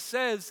Jesus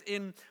says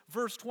in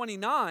verse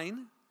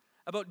 29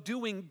 about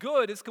doing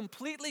good is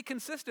completely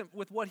consistent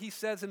with what he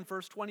says in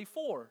verse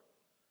 24.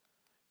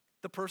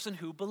 The person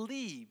who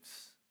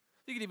believes.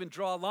 You can even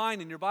draw a line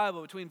in your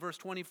Bible between verse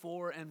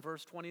 24 and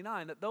verse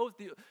 29. That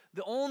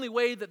the only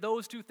way that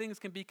those two things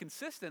can be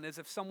consistent is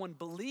if someone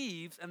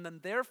believes and then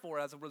therefore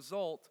as a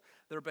result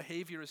their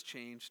behavior is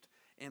changed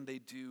and they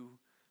do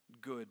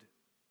good.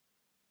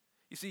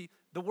 You see,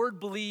 the word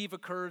believe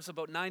occurs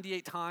about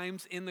 98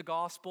 times in the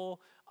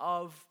Gospel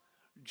of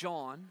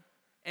John.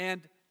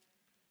 And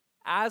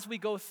as we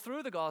go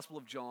through the Gospel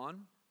of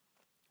John,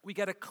 we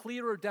get a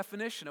clearer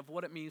definition of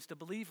what it means to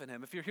believe in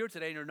him. If you're here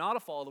today and you're not a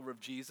follower of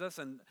Jesus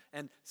and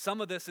some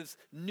of this is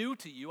new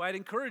to you, I'd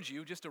encourage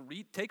you just to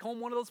take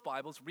home one of those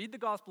Bibles, read the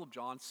Gospel of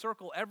John,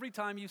 circle every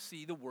time you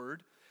see the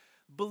word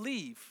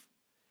believe,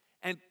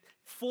 and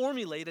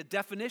formulate a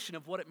definition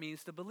of what it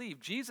means to believe.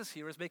 Jesus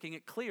here is making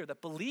it clear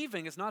that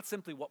believing is not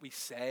simply what we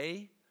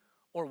say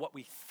or what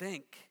we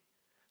think.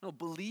 No,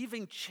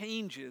 believing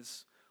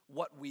changes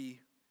what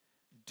we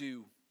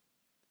do.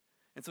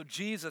 And so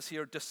Jesus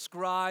here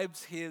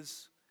describes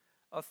his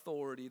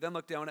authority. Then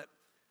look down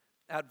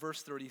at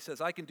verse 30. He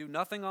says, I can do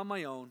nothing on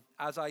my own.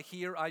 As I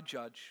hear, I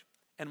judge,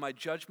 and my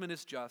judgment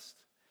is just,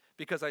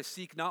 because I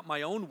seek not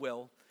my own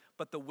will,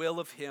 but the will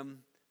of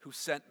him who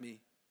sent me.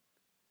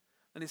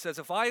 And he says,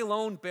 if I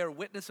alone bear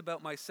witness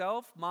about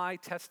myself, my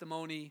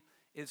testimony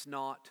is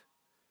not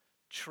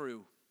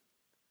true.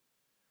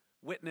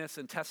 Witness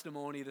and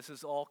testimony, this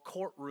is all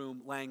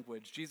courtroom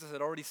language. Jesus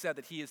had already said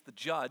that he is the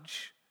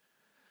judge,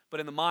 but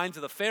in the minds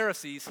of the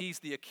Pharisees, he's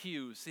the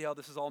accused. See how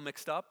this is all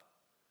mixed up?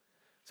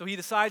 So he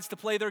decides to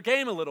play their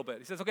game a little bit.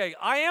 He says, okay,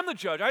 I am the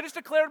judge. I just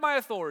declared my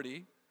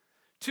authority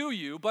to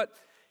you, but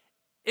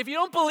if you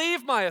don't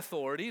believe my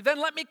authority, then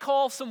let me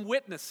call some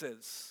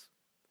witnesses.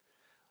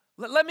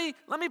 Let me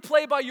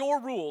play by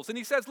your rules. And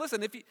he says,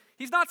 listen,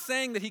 he's not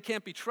saying that he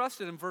can't be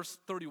trusted in verse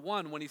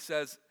 31 when he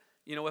says,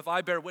 if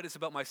I bear witness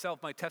about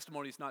myself, my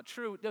testimony is not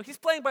true. No, he's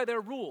playing by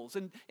their rules.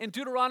 And in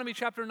Deuteronomy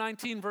chapter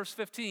 19, verse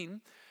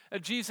 15,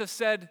 Jesus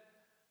said,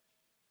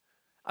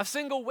 a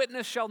single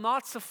witness shall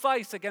not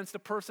suffice against a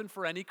person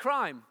for any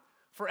crime,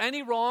 for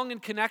any wrong in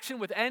connection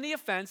with any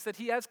offense that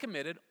he has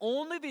committed.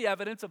 Only the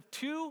evidence of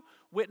 2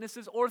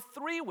 witnesses or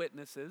 3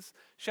 witnesses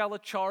shall a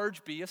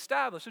charge be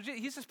established. So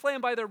he's just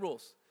playing by their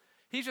rules.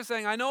 He's just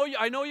saying, I know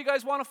you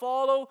guys want to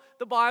follow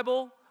the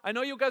Bible. I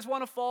know you guys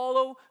want to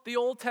follow the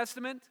Old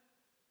Testament.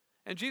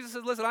 And Jesus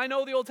says, listen, I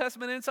know the Old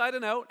Testament inside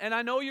and out, and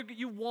I know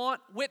you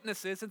want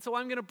witnesses, and so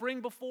I'm going to bring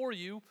before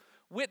you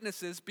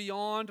witnesses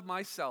beyond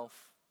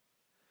myself.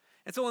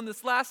 And so in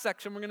this last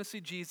section, we're going to see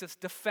Jesus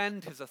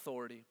defend his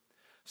authority.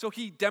 So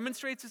he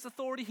demonstrates his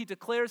authority, he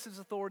declares his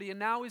authority, and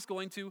now he's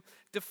going to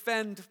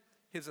defend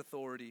his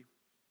authority.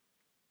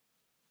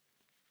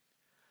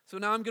 So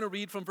now I'm going to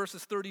read from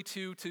verses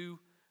 32 to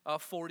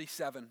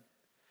 47.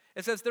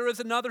 It says, there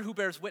is another who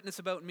bears witness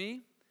about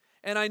me,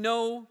 and I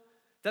know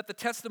that the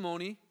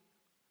testimony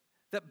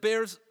that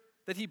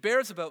he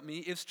bears about me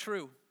is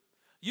true.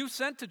 You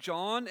sent to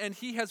John, and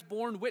he has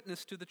borne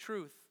witness to the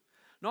truth.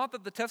 Not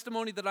that the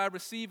testimony that I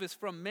receive is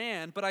from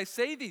man, but I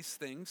say these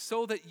things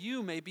so that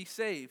you may be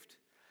saved.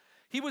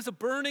 He was a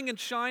burning and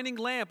shining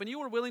lamp, and you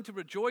were willing to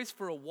rejoice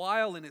for a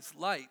while in its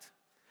light.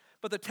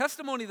 But the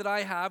testimony that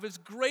I have is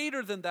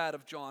greater than that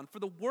of John, for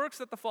the works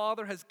that the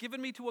Father has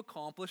given me to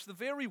accomplish, the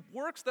very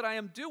works that I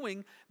am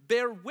doing,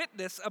 bear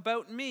witness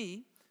about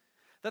me,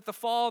 that the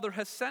Father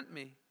has sent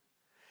me.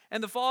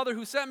 And the Father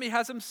who sent me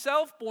has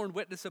himself borne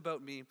witness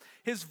about me.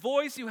 His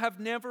voice you have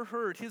never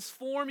heard, his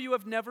form you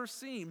have never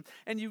seen,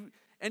 and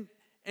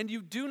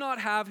you do not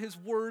have his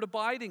word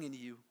abiding in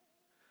you,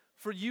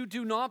 for you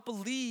do not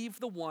believe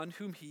the one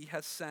whom he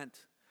has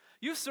sent.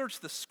 You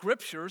search the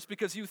scriptures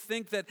because you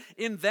think that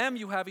in them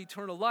you have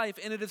eternal life,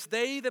 and it is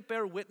they that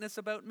bear witness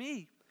about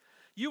me.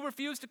 You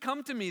refuse to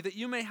come to me that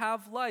you may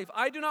have life.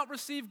 I do not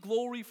receive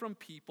glory from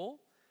people,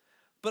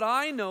 but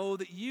I know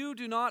that you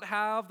do not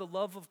have the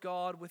love of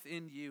God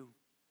within you.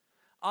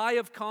 I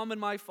have come in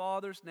my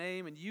Father's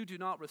name, and you do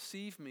not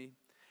receive me.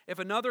 If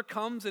another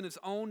comes in his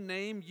own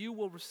name, you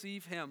will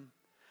receive him.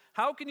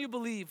 How can you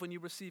believe when you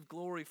receive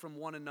glory from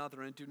one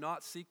another and do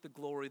not seek the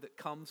glory that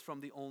comes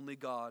from the only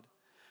God?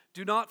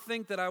 Do not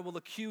think that I will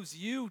accuse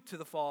you to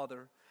the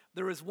Father.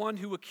 There is one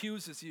who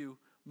accuses you,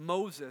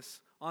 Moses,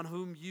 on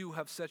whom you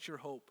have set your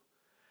hope.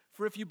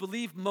 For if you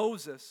believe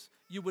Moses,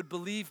 you would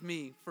believe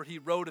me, for he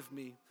wrote of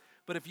me.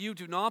 But if you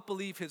do not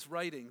believe his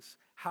writings,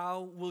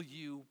 how will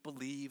you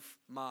believe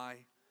my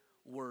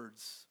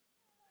words?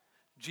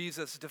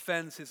 Jesus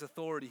defends his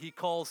authority. He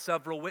calls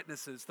several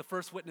witnesses. The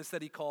first witness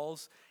that he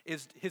calls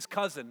is his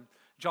cousin,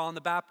 John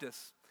the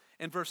Baptist.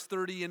 In verse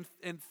 30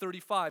 and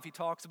 35, he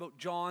talks about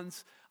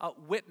John's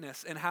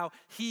witness and how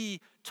he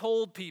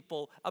told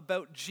people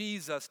about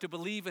Jesus to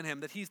believe in him,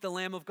 that he's the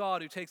Lamb of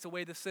God who takes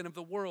away the sin of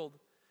the world.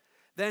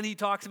 Then he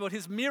talks about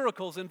his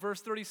miracles in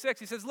verse 36.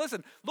 He says,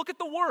 listen, look at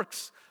the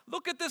works.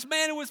 Look at this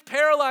man who was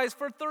paralyzed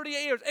for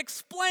 38 years.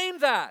 Explain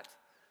that.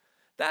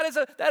 That is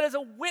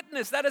a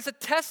witness. That is a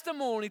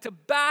testimony to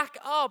back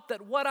up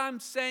that what I'm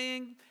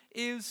saying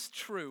is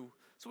true.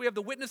 So we have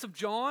the witness of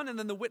John, and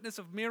then the witness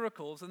of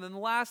miracles, and then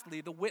lastly,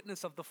 the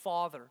witness of the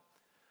Father.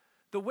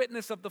 The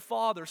witness of the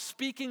Father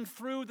speaking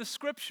through the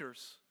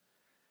Scriptures.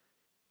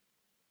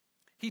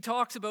 He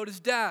talks about his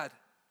dad.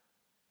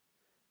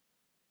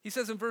 He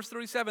says in verse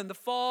 37, the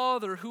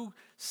Father who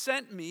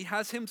sent me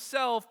has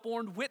himself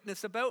borne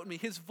witness about me.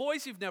 His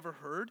voice you've never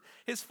heard,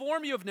 his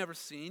form you have never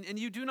seen, and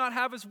you do not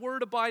have his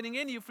word abiding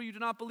in you, for you do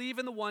not believe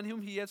in the one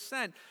whom he has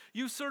sent.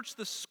 You search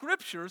the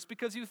Scriptures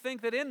because you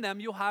think that in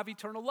them you'll have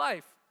eternal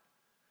life.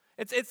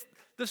 It's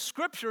the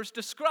Scriptures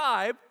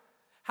describe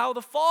how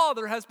the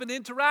Father has been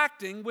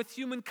interacting with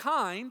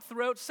humankind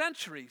throughout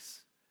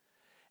centuries.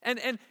 And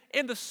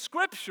in the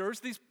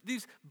Scriptures,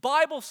 these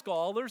Bible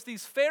scholars,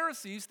 these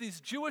Pharisees, these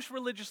Jewish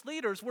religious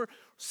leaders were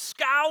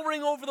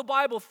scouring over the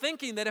Bible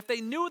thinking that if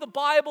they knew the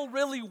Bible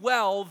really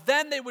well,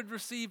 then they would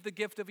receive the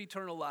gift of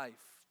eternal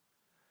life.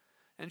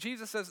 And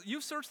Jesus says, you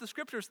search the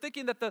Scriptures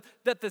thinking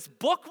that this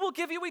book will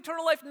give you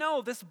eternal life?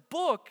 No, this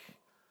book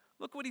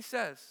Look what he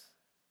says.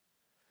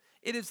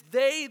 It is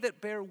they that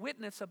bear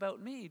witness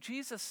about me.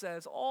 Jesus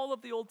says all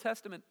of the Old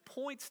Testament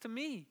points to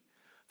me.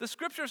 The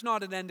Scripture is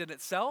not an end in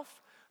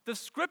itself. The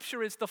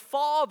Scripture is the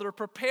Father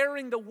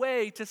preparing the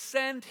way to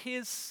send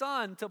his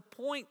Son to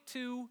point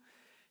to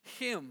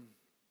him.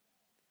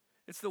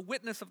 It's the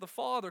witness of the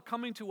Father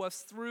coming to us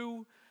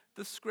through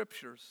the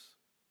Scriptures.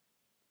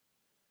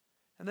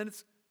 And then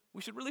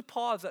we should really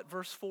pause at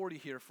verse 40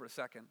 here for a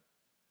second.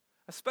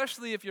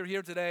 Especially if you're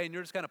here today and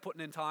you're just kind of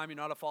putting in time, you're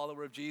not a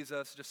follower of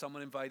Jesus, just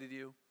someone invited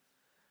you.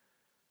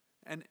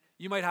 And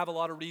you might have a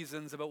lot of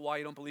reasons about why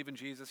you don't believe in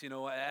Jesus,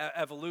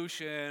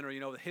 evolution or,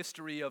 the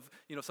history of,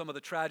 some of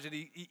the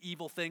tragedy,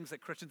 evil things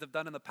that Christians have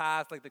done in the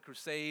past, like the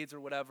Crusades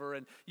or whatever.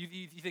 And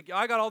you think,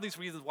 I got all these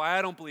reasons why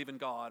I don't believe in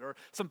God, or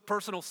some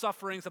personal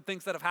suffering, some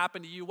things that have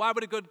happened to you. Why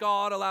would a good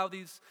God allow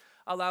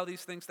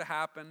these things to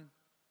happen?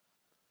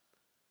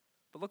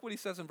 But look what he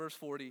says in verse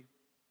 40. He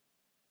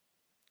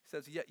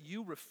says, yet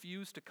you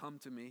refuse to come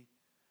to me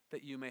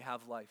that you may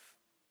have life.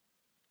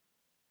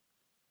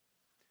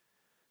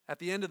 At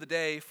the end of the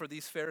day, for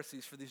these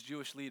Pharisees, for these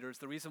Jewish leaders,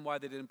 the reason why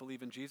they didn't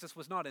believe in Jesus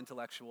was not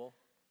intellectual.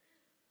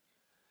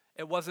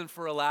 It wasn't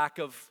for a lack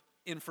of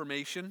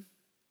information.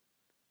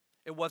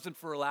 It wasn't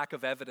for a lack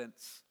of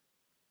evidence.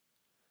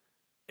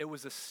 It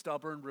was a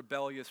stubborn,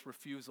 rebellious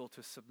refusal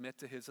to submit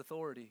to his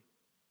authority.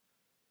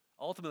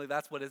 Ultimately,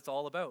 that's what it's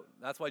all about.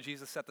 That's why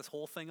Jesus set this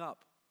whole thing up,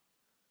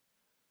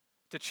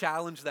 to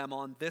challenge them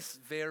on this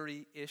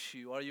very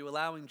issue. Are you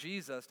allowing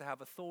Jesus to have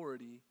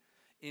authority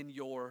in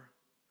your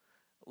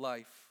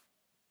life?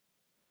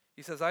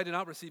 He says, I do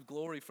not receive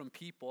glory from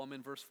people. I'm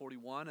in verse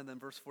 41 and then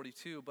verse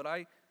 42. But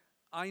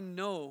I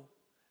know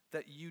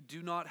that you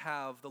do not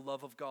have the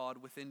love of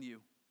God within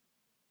you.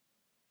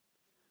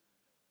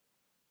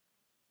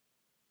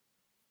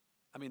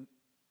 I mean,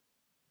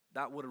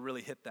 that would have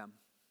really hit them.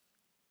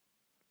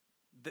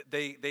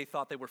 They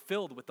thought they were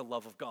filled with the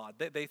love of God.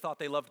 They thought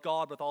they loved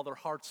God with all their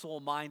heart,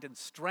 soul, mind, and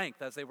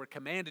strength, as they were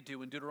commanded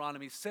to in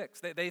Deuteronomy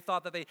 6. They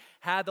thought that they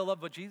had the love,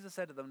 but Jesus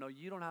said to them, no,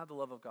 you don't have the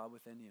love of God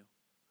within you.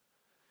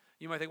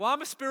 You might think, well,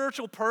 I'm a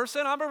spiritual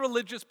person. I'm a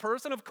religious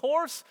person. Of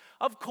course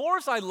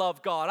I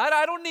love God.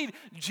 I don't need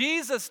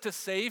Jesus to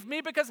save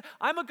me because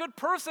I'm a good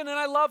person and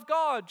I love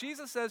God.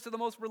 Jesus says to the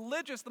most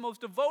religious, the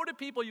most devoted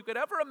people you could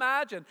ever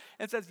imagine,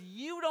 and says,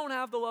 you don't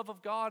have the love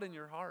of God in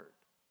your heart.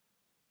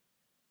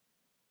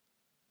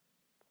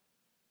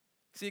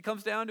 See, it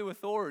comes down to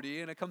authority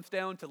and it comes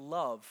down to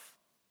love.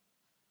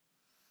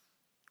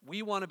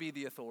 We want to be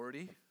the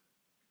authority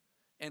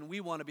and we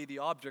want to be the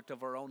object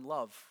of our own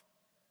love.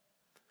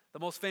 The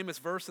most famous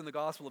verse in the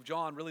Gospel of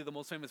John, really the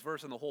most famous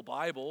verse in the whole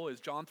Bible, is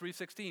John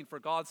 3:16. For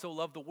God so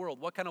loved the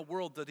world. What kind of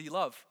world did he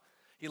love?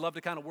 He loved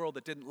a kind of world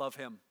that didn't love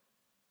him.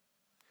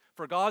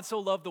 For God so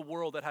loved the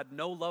world that had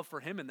no love for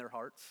him in their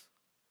hearts,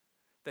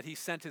 that he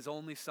sent his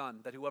only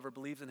Son, that whoever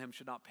believes in him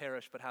should not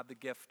perish but have the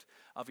gift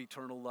of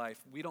eternal life.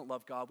 We don't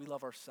love God, we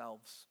love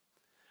ourselves.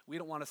 We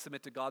don't want to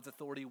submit to God's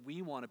authority,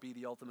 we want to be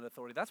the ultimate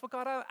authority. That's what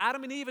got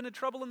Adam and Eve into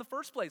trouble in the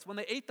first place when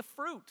they ate the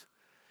fruit.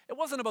 It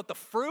wasn't about the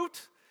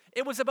fruit,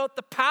 it was about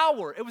the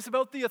power, it was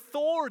about the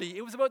authority,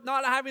 it was about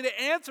not having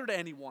to answer to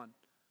anyone.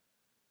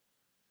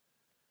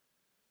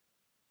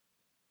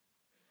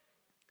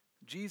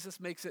 Jesus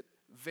makes it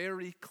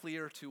very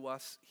clear to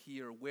us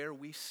here where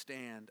we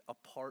stand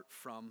apart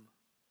from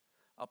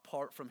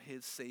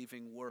his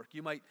saving work.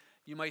 You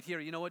might hear,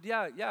 you know what,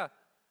 yeah,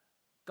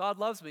 God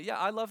loves me. Yeah,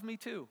 I love me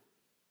too.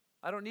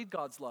 I don't need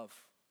God's love.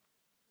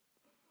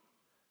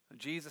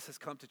 Jesus has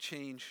come to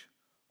change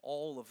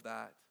all of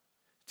that.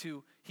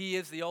 He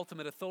is the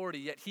ultimate authority,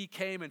 yet he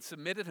came and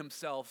submitted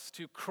himself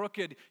to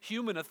crooked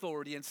human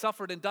authority and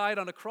suffered and died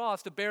on a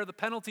cross to bear the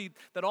penalty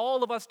that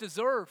all of us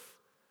deserve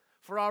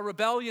for our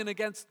rebellion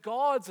against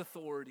God's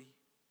authority.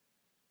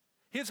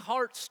 His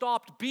heart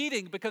stopped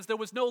beating because there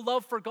was no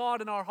love for God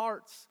in our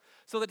hearts,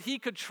 so that he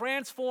could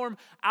transform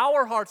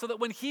our hearts, so that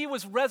when he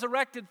was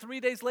resurrected 3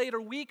 days later,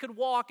 we could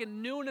walk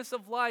in newness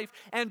of life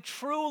and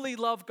truly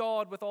love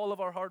God with all of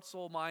our heart,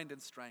 soul, mind,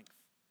 and strength.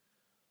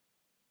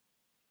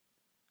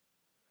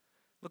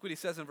 Look what he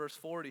says in verse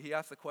 40. He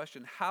asks the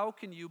question, how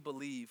can you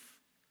believe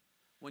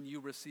when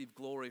you receive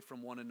glory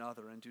from one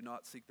another and do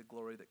not seek the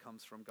glory that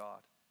comes from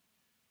God?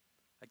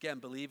 Again,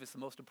 believe is the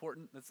most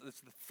important, it's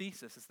the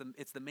thesis,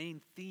 it's the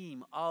main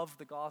theme of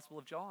the Gospel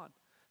of John,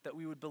 that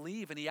we would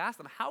believe. And he asked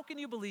them, how can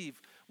you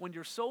believe when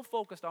you're so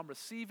focused on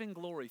receiving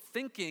glory,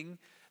 thinking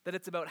that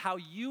it's about how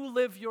you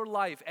live your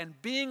life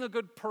and being a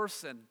good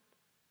person,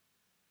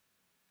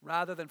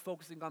 rather than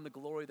focusing on the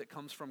glory that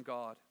comes from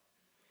God,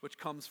 which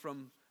comes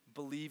from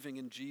believing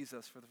in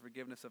Jesus for the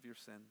forgiveness of your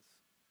sins.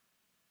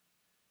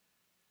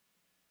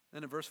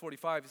 Then in verse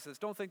 45 he says,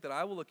 don't think that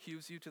I will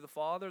accuse you to the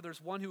Father.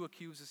 There's one who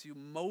accuses you,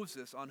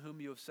 Moses, on whom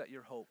you have set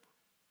your hope.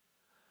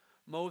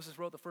 Moses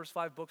wrote the first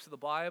 5 books of the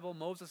Bible.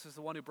 Moses is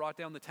the one who brought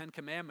down the 10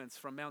 Commandments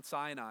from Mount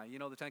Sinai. You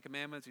know the 10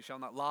 Commandments, you shall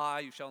not lie,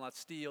 you shall not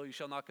steal, you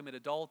shall not commit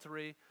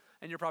adultery.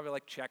 And you're probably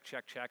like, check.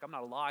 I'm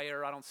not a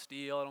liar. I don't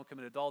steal. I don't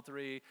commit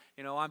adultery.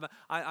 You know, I'm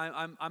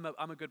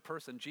a good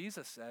person.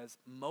 Jesus says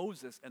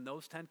Moses and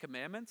those 10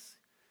 Commandments,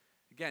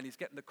 Again, he's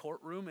getting the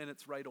courtroom in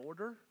its right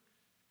order.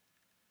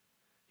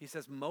 He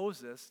says,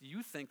 Moses,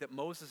 you think that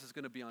Moses is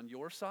going to be on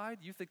your side?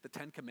 You think the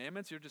 10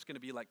 Commandments, you're just going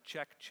to be like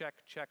check, check,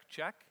 check,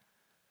 check?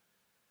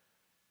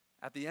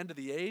 At the end of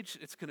the age,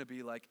 it's going to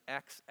be like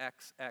X,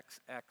 X,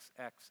 X, X,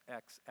 X,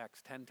 X,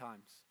 X, 10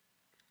 times.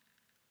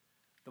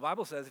 The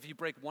Bible says if you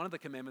break one of the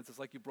commandments, it's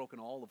like you've broken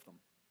all of them.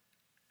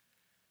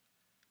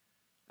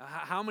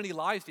 How many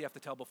lies do you have to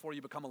tell before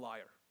you become a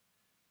liar?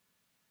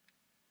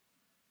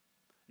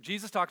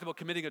 Jesus talked about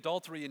committing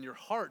adultery in your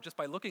heart just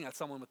by looking at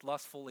someone with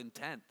lustful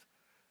intent.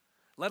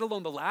 Let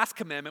alone the last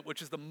commandment,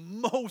 which is the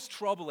most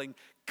troubling,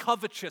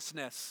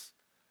 covetousness,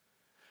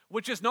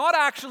 which is not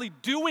actually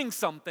doing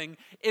something,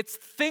 it's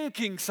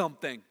thinking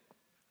something.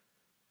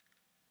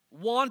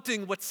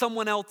 Wanting what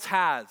someone else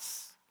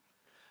has.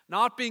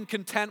 Not being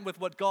content with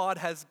what God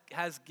has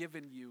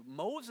given you.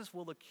 Moses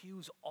will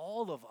accuse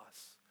all of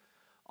us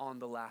on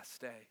the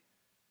last day.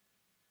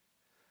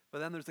 But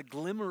then there's a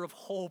glimmer of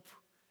hope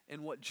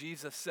in what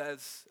Jesus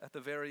says at the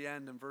very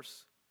end in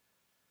verse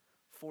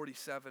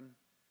 47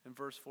 and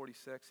verse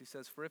 46. He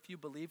says, "For if you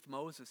believed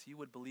Moses, you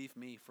would believe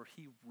me, for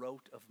he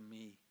wrote of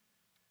me.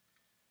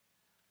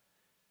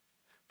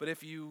 But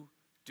if you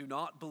do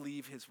not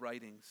believe his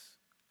writings,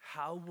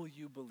 how will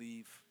you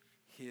believe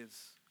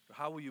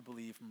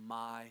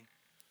my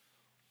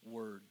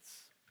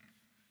words?"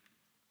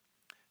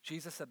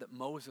 Jesus said that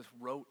Moses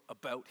wrote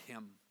about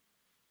him.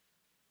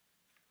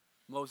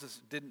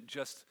 Moses didn't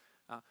just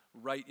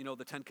write,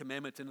 the 10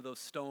 Commandments into those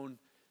stone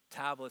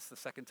tablets the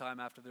second time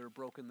after they were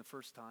broken the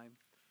first time.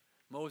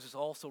 Moses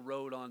also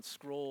wrote on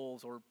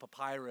scrolls or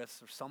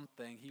papyrus or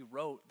something. He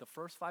wrote the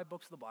first 5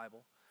 books of the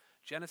Bible: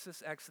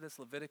 Genesis, Exodus,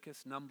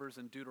 Leviticus, Numbers,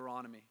 and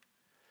Deuteronomy.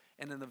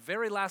 And in the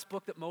very last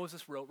book that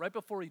Moses wrote, right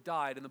before he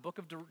died, in the book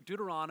of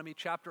Deuteronomy,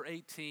 chapter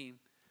 18,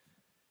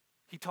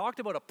 he talked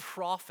about a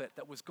prophet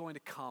that was going to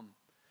come.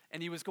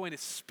 And he was going to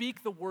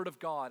speak the word of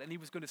God. And he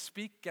was going to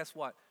speak, guess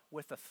what?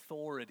 With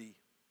authority.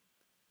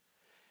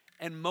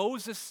 And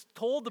Moses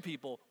told the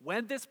people,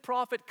 when this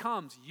prophet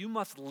comes, you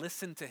must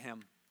listen to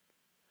him.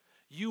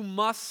 You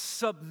must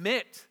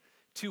submit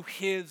to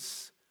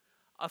his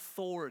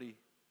authority.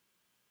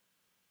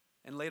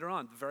 And later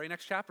on, the very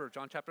next chapter,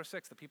 John chapter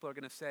 6, the people are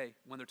going to say,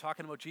 when they're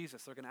talking about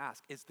Jesus, they're going to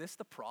ask, is this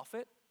the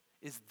prophet?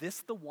 Is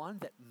this the one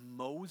that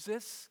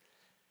Moses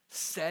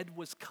said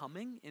was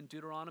coming in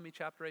Deuteronomy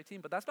chapter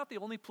 18? But that's not the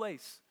only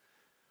place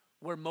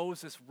where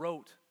Moses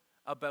wrote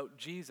about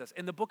Jesus.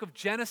 In the book of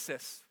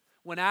Genesis,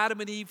 when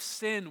Adam and Eve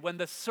sinned, when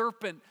the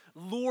serpent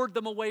lured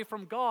them away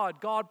from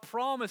God, God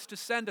promised to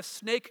send a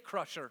snake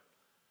crusher.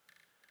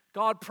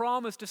 God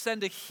promised to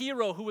send a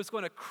hero who was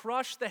going to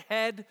crush the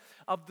head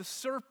of the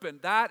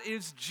serpent. That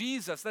is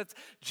Jesus.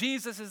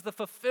 Jesus is the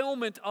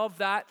fulfillment of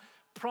that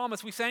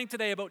promise. We sang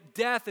today about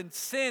death and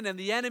sin and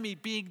the enemy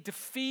being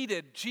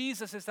defeated.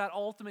 Jesus is that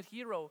ultimate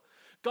hero.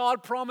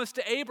 God promised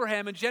to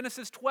Abraham in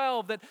Genesis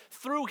 12 that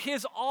through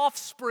his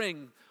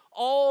offspring,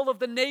 all of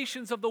the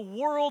nations of the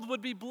world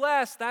would be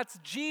blessed. That's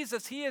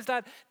Jesus. He is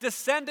that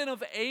descendant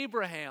of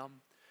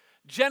Abraham.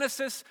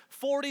 Genesis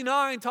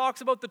 49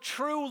 talks about the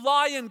true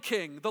Lion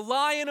King, the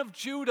Lion of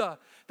Judah,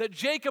 that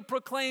Jacob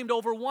proclaimed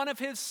over one of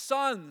his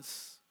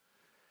sons.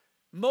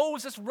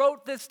 Moses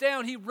wrote this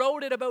down. He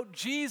wrote it about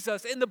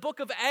Jesus. In the book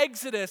of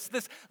Exodus,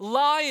 this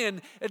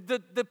lion,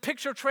 the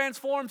picture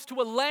transforms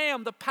to a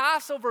lamb, the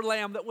Passover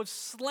lamb that was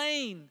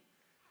slain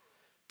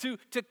to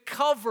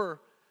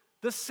cover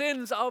the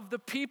sins of the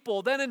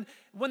people. Then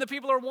when the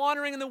people are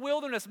wandering in the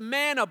wilderness,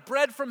 manna,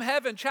 bread from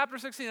heaven. Chapter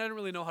 16, I didn't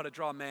really know how to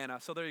draw manna,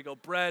 so there you go,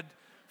 bread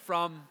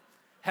from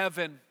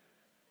heaven.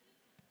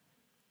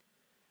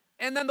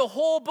 And then the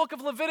whole book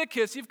of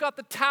Leviticus, you've got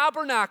the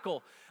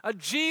tabernacle.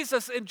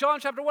 Jesus, in John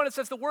chapter 1, it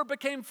says the word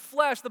became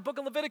flesh. The book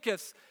of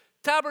Leviticus,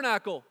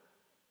 tabernacle.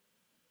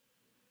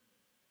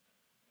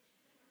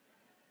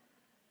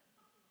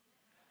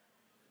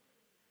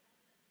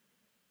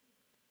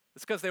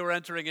 It's because they were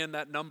entering in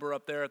that number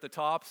up there at the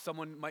top.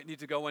 Someone might need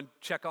to go and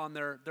check on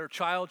their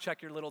child,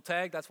 check your little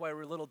tag. That's why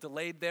we're a little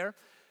delayed there.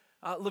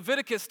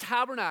 Leviticus,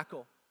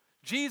 tabernacle.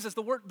 Jesus,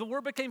 the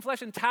word became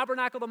flesh and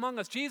tabernacled among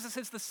us. Jesus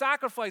is the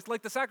sacrifice,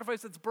 like the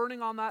sacrifice that's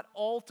burning on that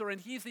altar,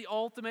 and he's the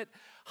ultimate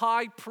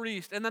high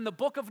priest. And then the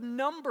book of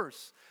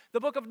Numbers,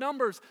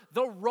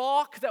 the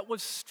rock that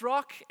was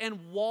struck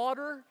and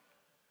water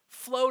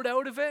flowed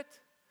out of it.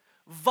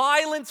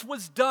 Violence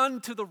was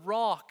done to the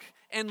rock,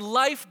 and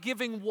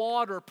life-giving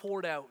water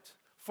poured out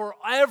for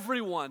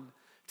everyone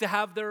to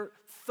have their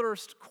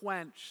thirst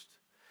quenched.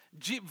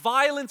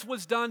 Violence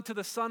was done to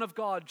the Son of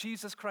God,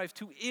 Jesus Christ,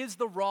 who is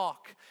the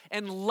rock,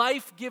 and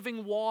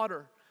life-giving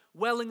water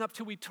welling up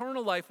to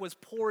eternal life was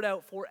poured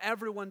out for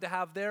everyone to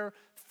have their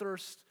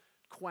thirst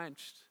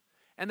quenched.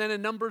 And then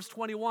in Numbers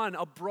 21,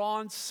 a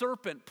bronze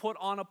serpent put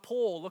on a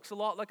pole. Looks a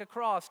lot like a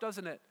cross,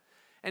 doesn't it?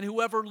 And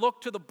whoever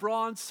looked to the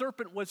bronze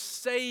serpent was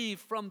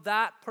saved from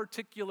that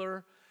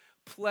particular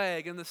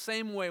plague. In the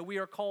same way, we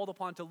are called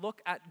upon to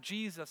look at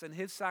Jesus and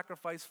his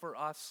sacrifice for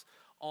us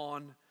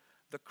on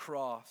the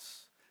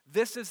cross.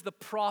 This is the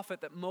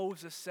prophet that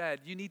Moses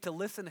said, you need to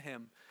listen to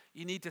him.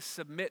 You need to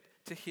submit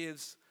to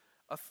his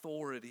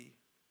authority.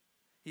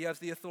 He has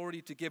the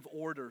authority to give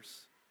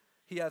orders.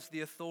 He has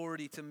the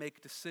authority to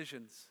make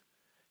decisions.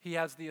 He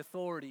has the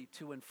authority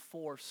to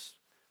enforce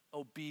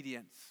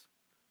obedience.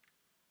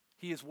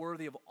 He is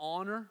worthy of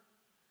honor.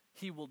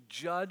 He will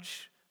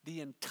judge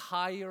the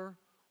entire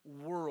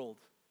world.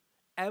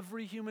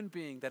 Every human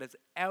being that has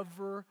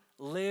ever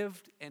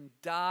lived and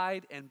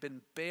died and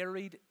been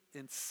buried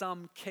in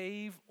some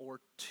cave or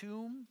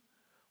tomb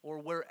or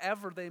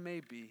wherever they may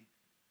be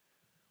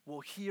will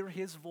hear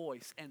his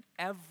voice, and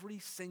every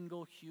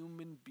single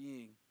human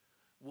being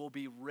will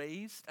be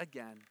raised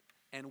again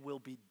and will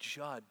be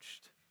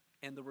judged.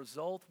 And the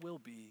result will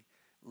be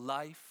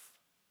life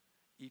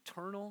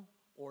eternal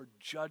or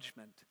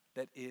judgment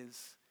that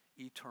is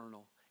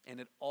eternal. And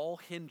it all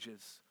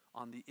hinges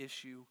on the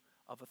issue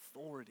of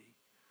authority.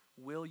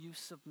 Will you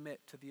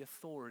submit to the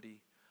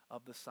authority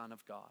of the Son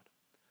of God?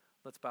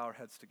 Let's bow our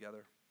heads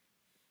together.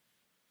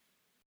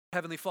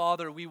 Heavenly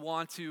Father, we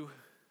want to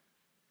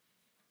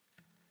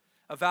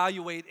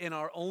evaluate in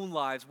our own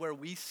lives where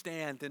we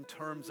stand in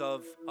terms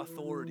of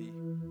authority.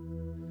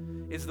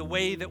 Is the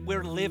way that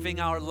we're living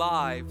our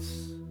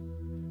lives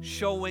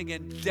showing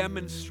and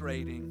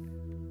demonstrating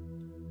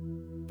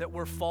that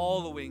we're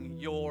following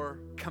your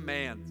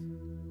commands,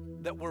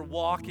 that we're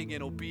walking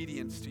in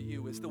obedience to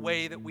you? Is the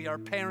way that we are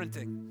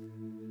parenting?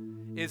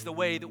 Is the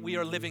way that we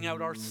are living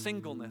out our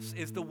singleness?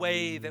 Is the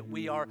way that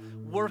we are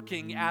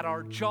working at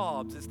our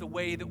jobs? Is the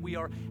way that we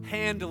are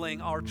handling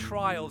our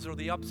trials or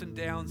the ups and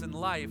downs in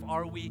life?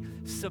 Are we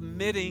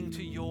submitting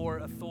to your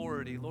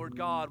authority? Lord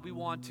God, we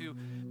want to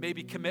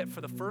maybe commit for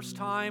the first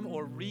time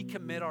or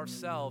recommit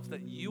ourselves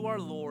that you are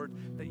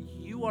Lord, that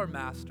you are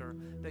Master,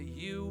 that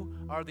you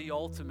are the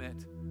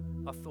ultimate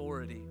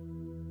authority.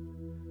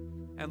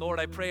 And Lord,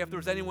 I pray if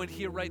there's anyone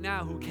here right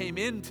now who came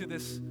into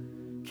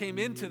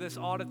this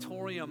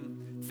auditorium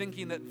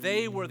thinking that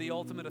they were the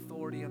ultimate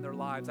authority in their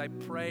lives, I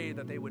pray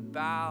that they would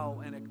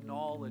bow and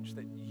acknowledge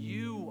that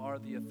you are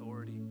the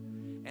authority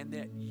and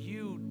that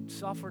you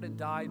suffered and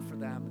died for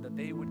them, that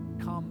they would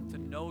come to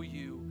know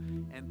you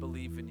and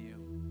believe in you.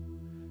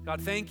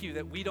 God, thank you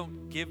that we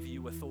don't give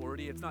you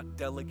authority. It's not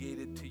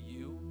delegated to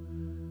you.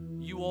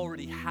 You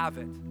already have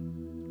it.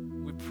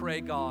 We pray,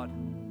 God,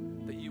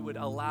 that you would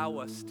allow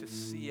us to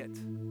see it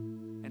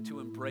and to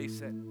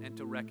embrace it and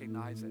to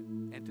recognize it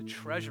and to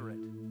treasure it.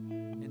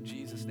 In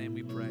Jesus' name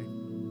we pray.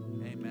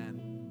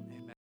 Amen.